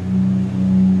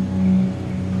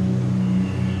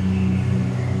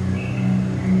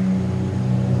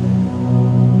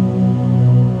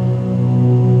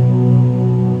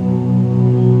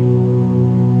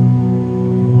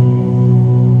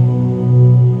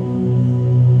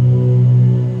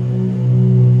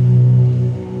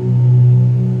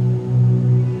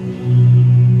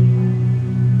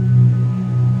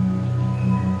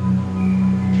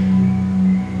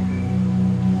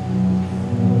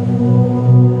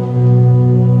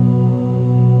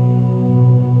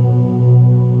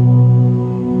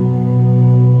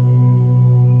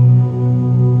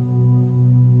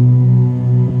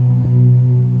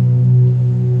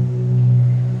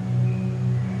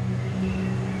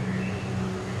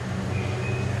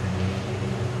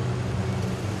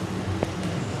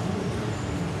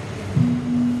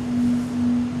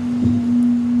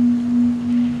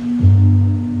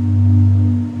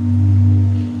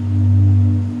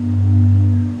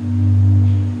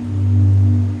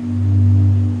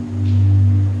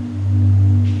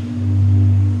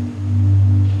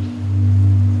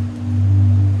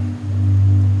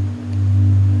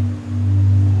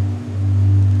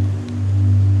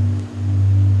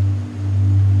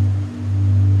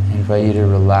 I invite you to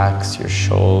relax your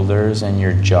shoulders and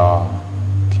your jaw.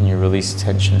 Can you release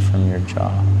tension from your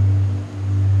jaw?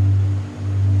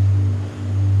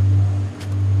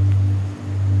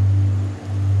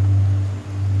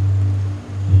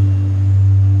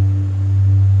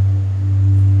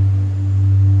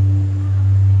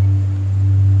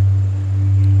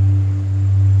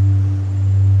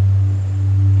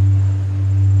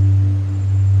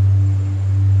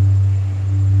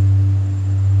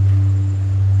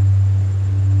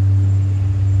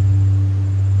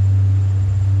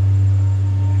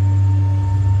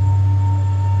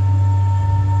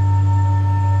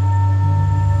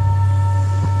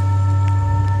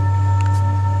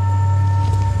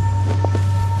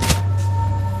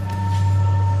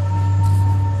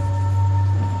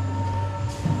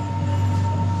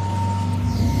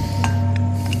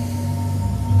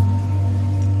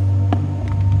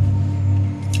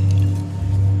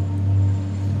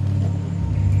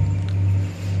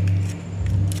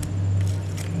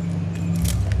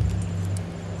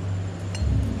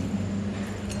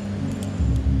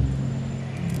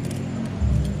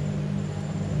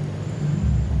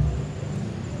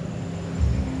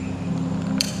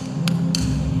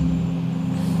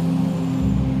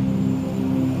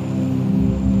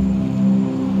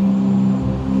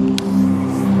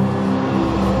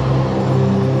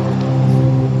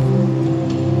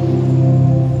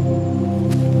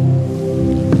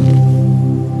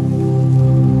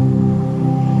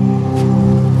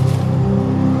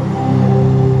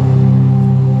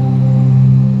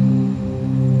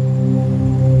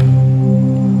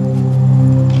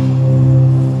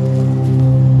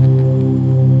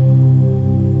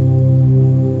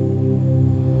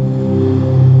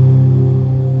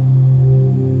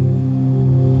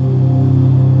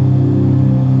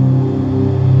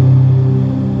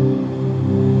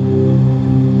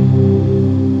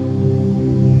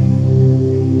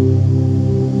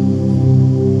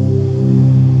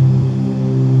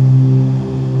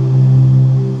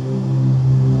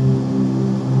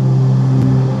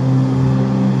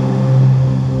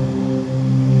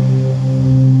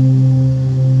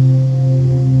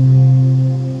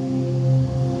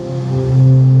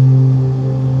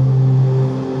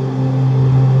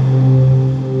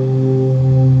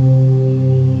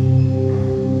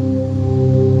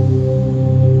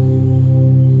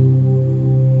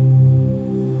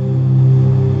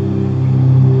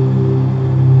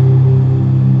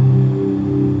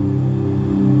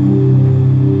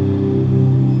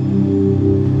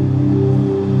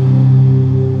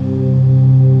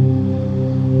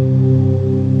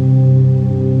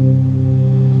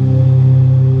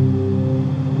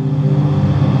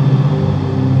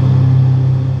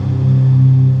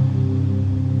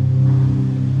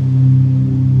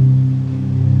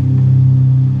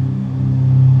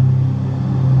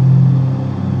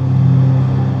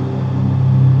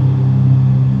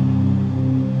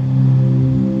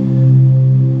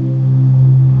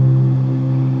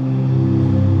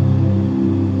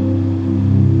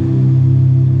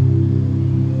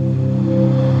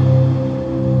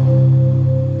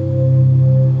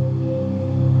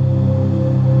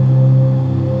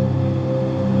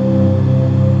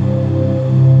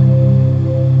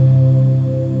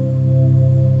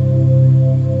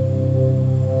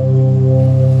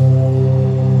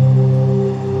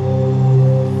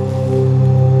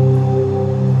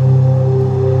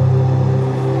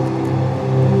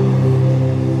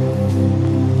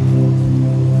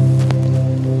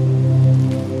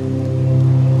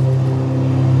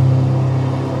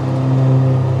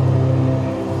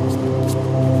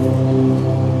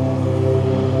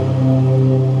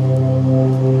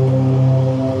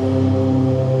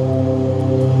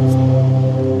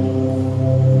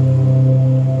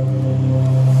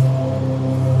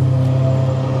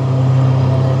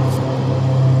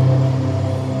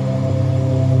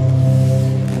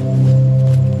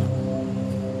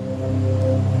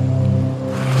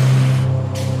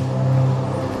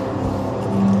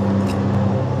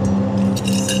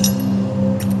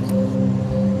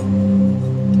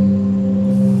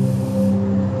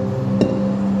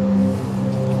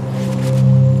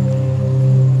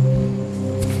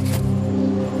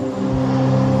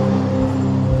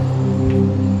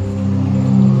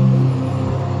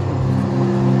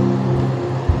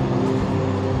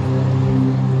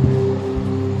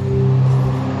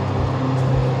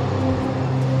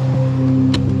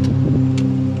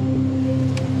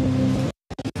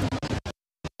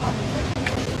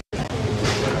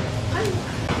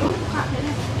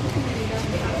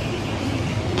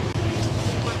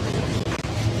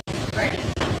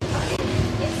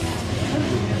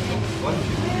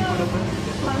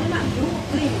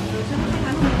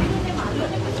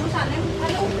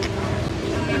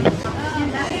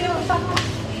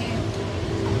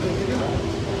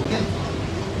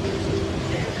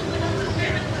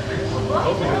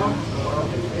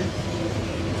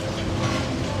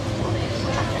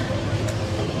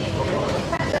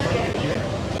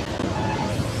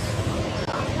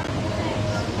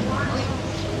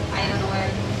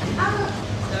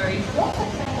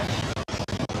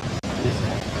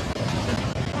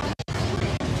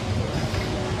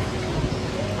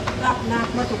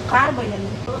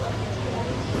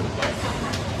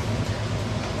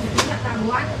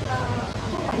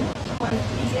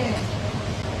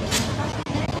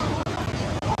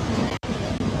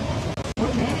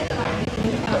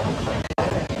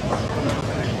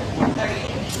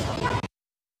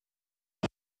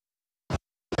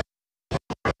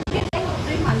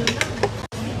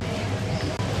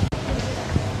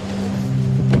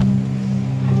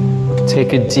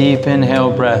 Take a deep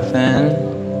inhale breath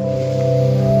in.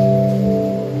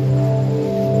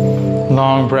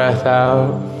 Long breath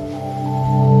out.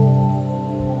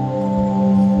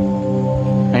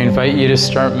 I invite you to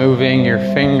start moving your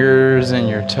fingers and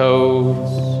your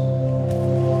toes.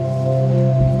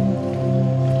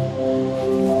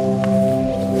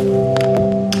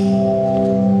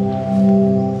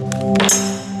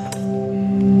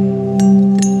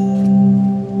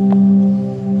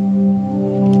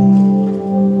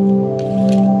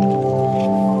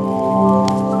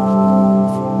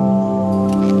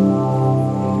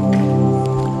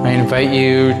 I invite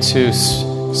you to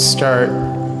start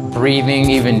breathing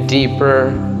even deeper.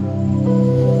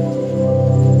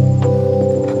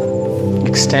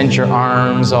 Extend your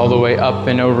arms all the way up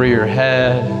and over your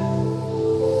head.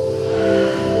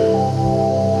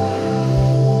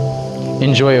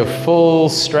 Enjoy a full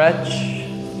stretch.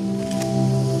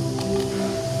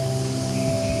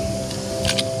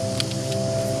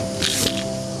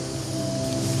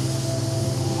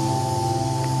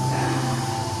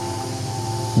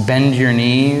 Bend your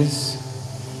knees.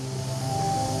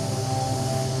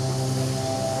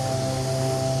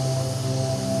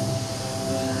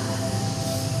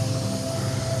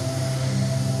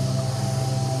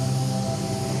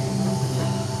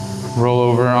 Roll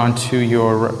over onto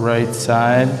your right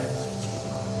side.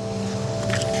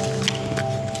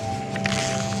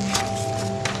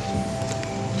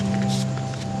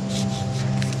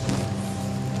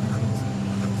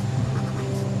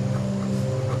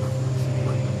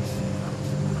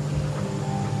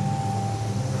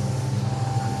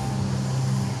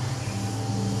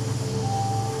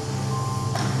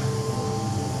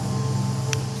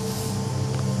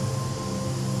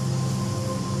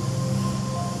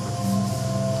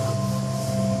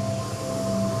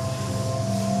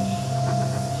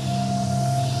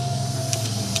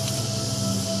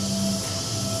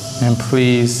 And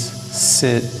please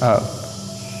sit up.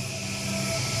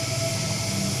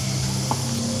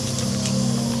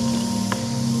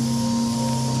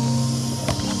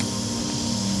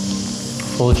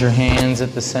 Fold your hands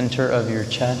at the center of your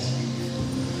chest.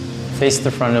 Face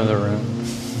the front of the room.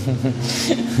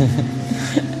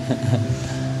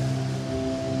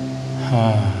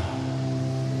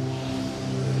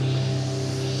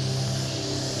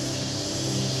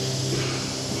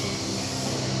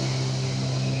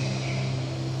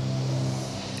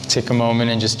 Take a moment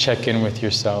and just check in with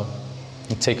yourself.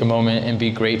 And take a moment and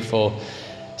be grateful.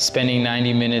 Spending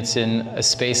 90 minutes in a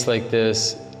space like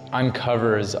this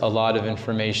uncovers a lot of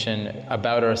information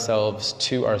about ourselves,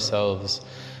 to ourselves,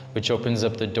 which opens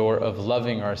up the door of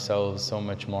loving ourselves so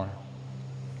much more.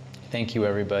 Thank you,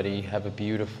 everybody. Have a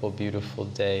beautiful, beautiful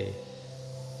day.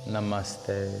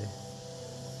 Namaste.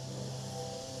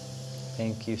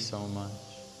 Thank you so much.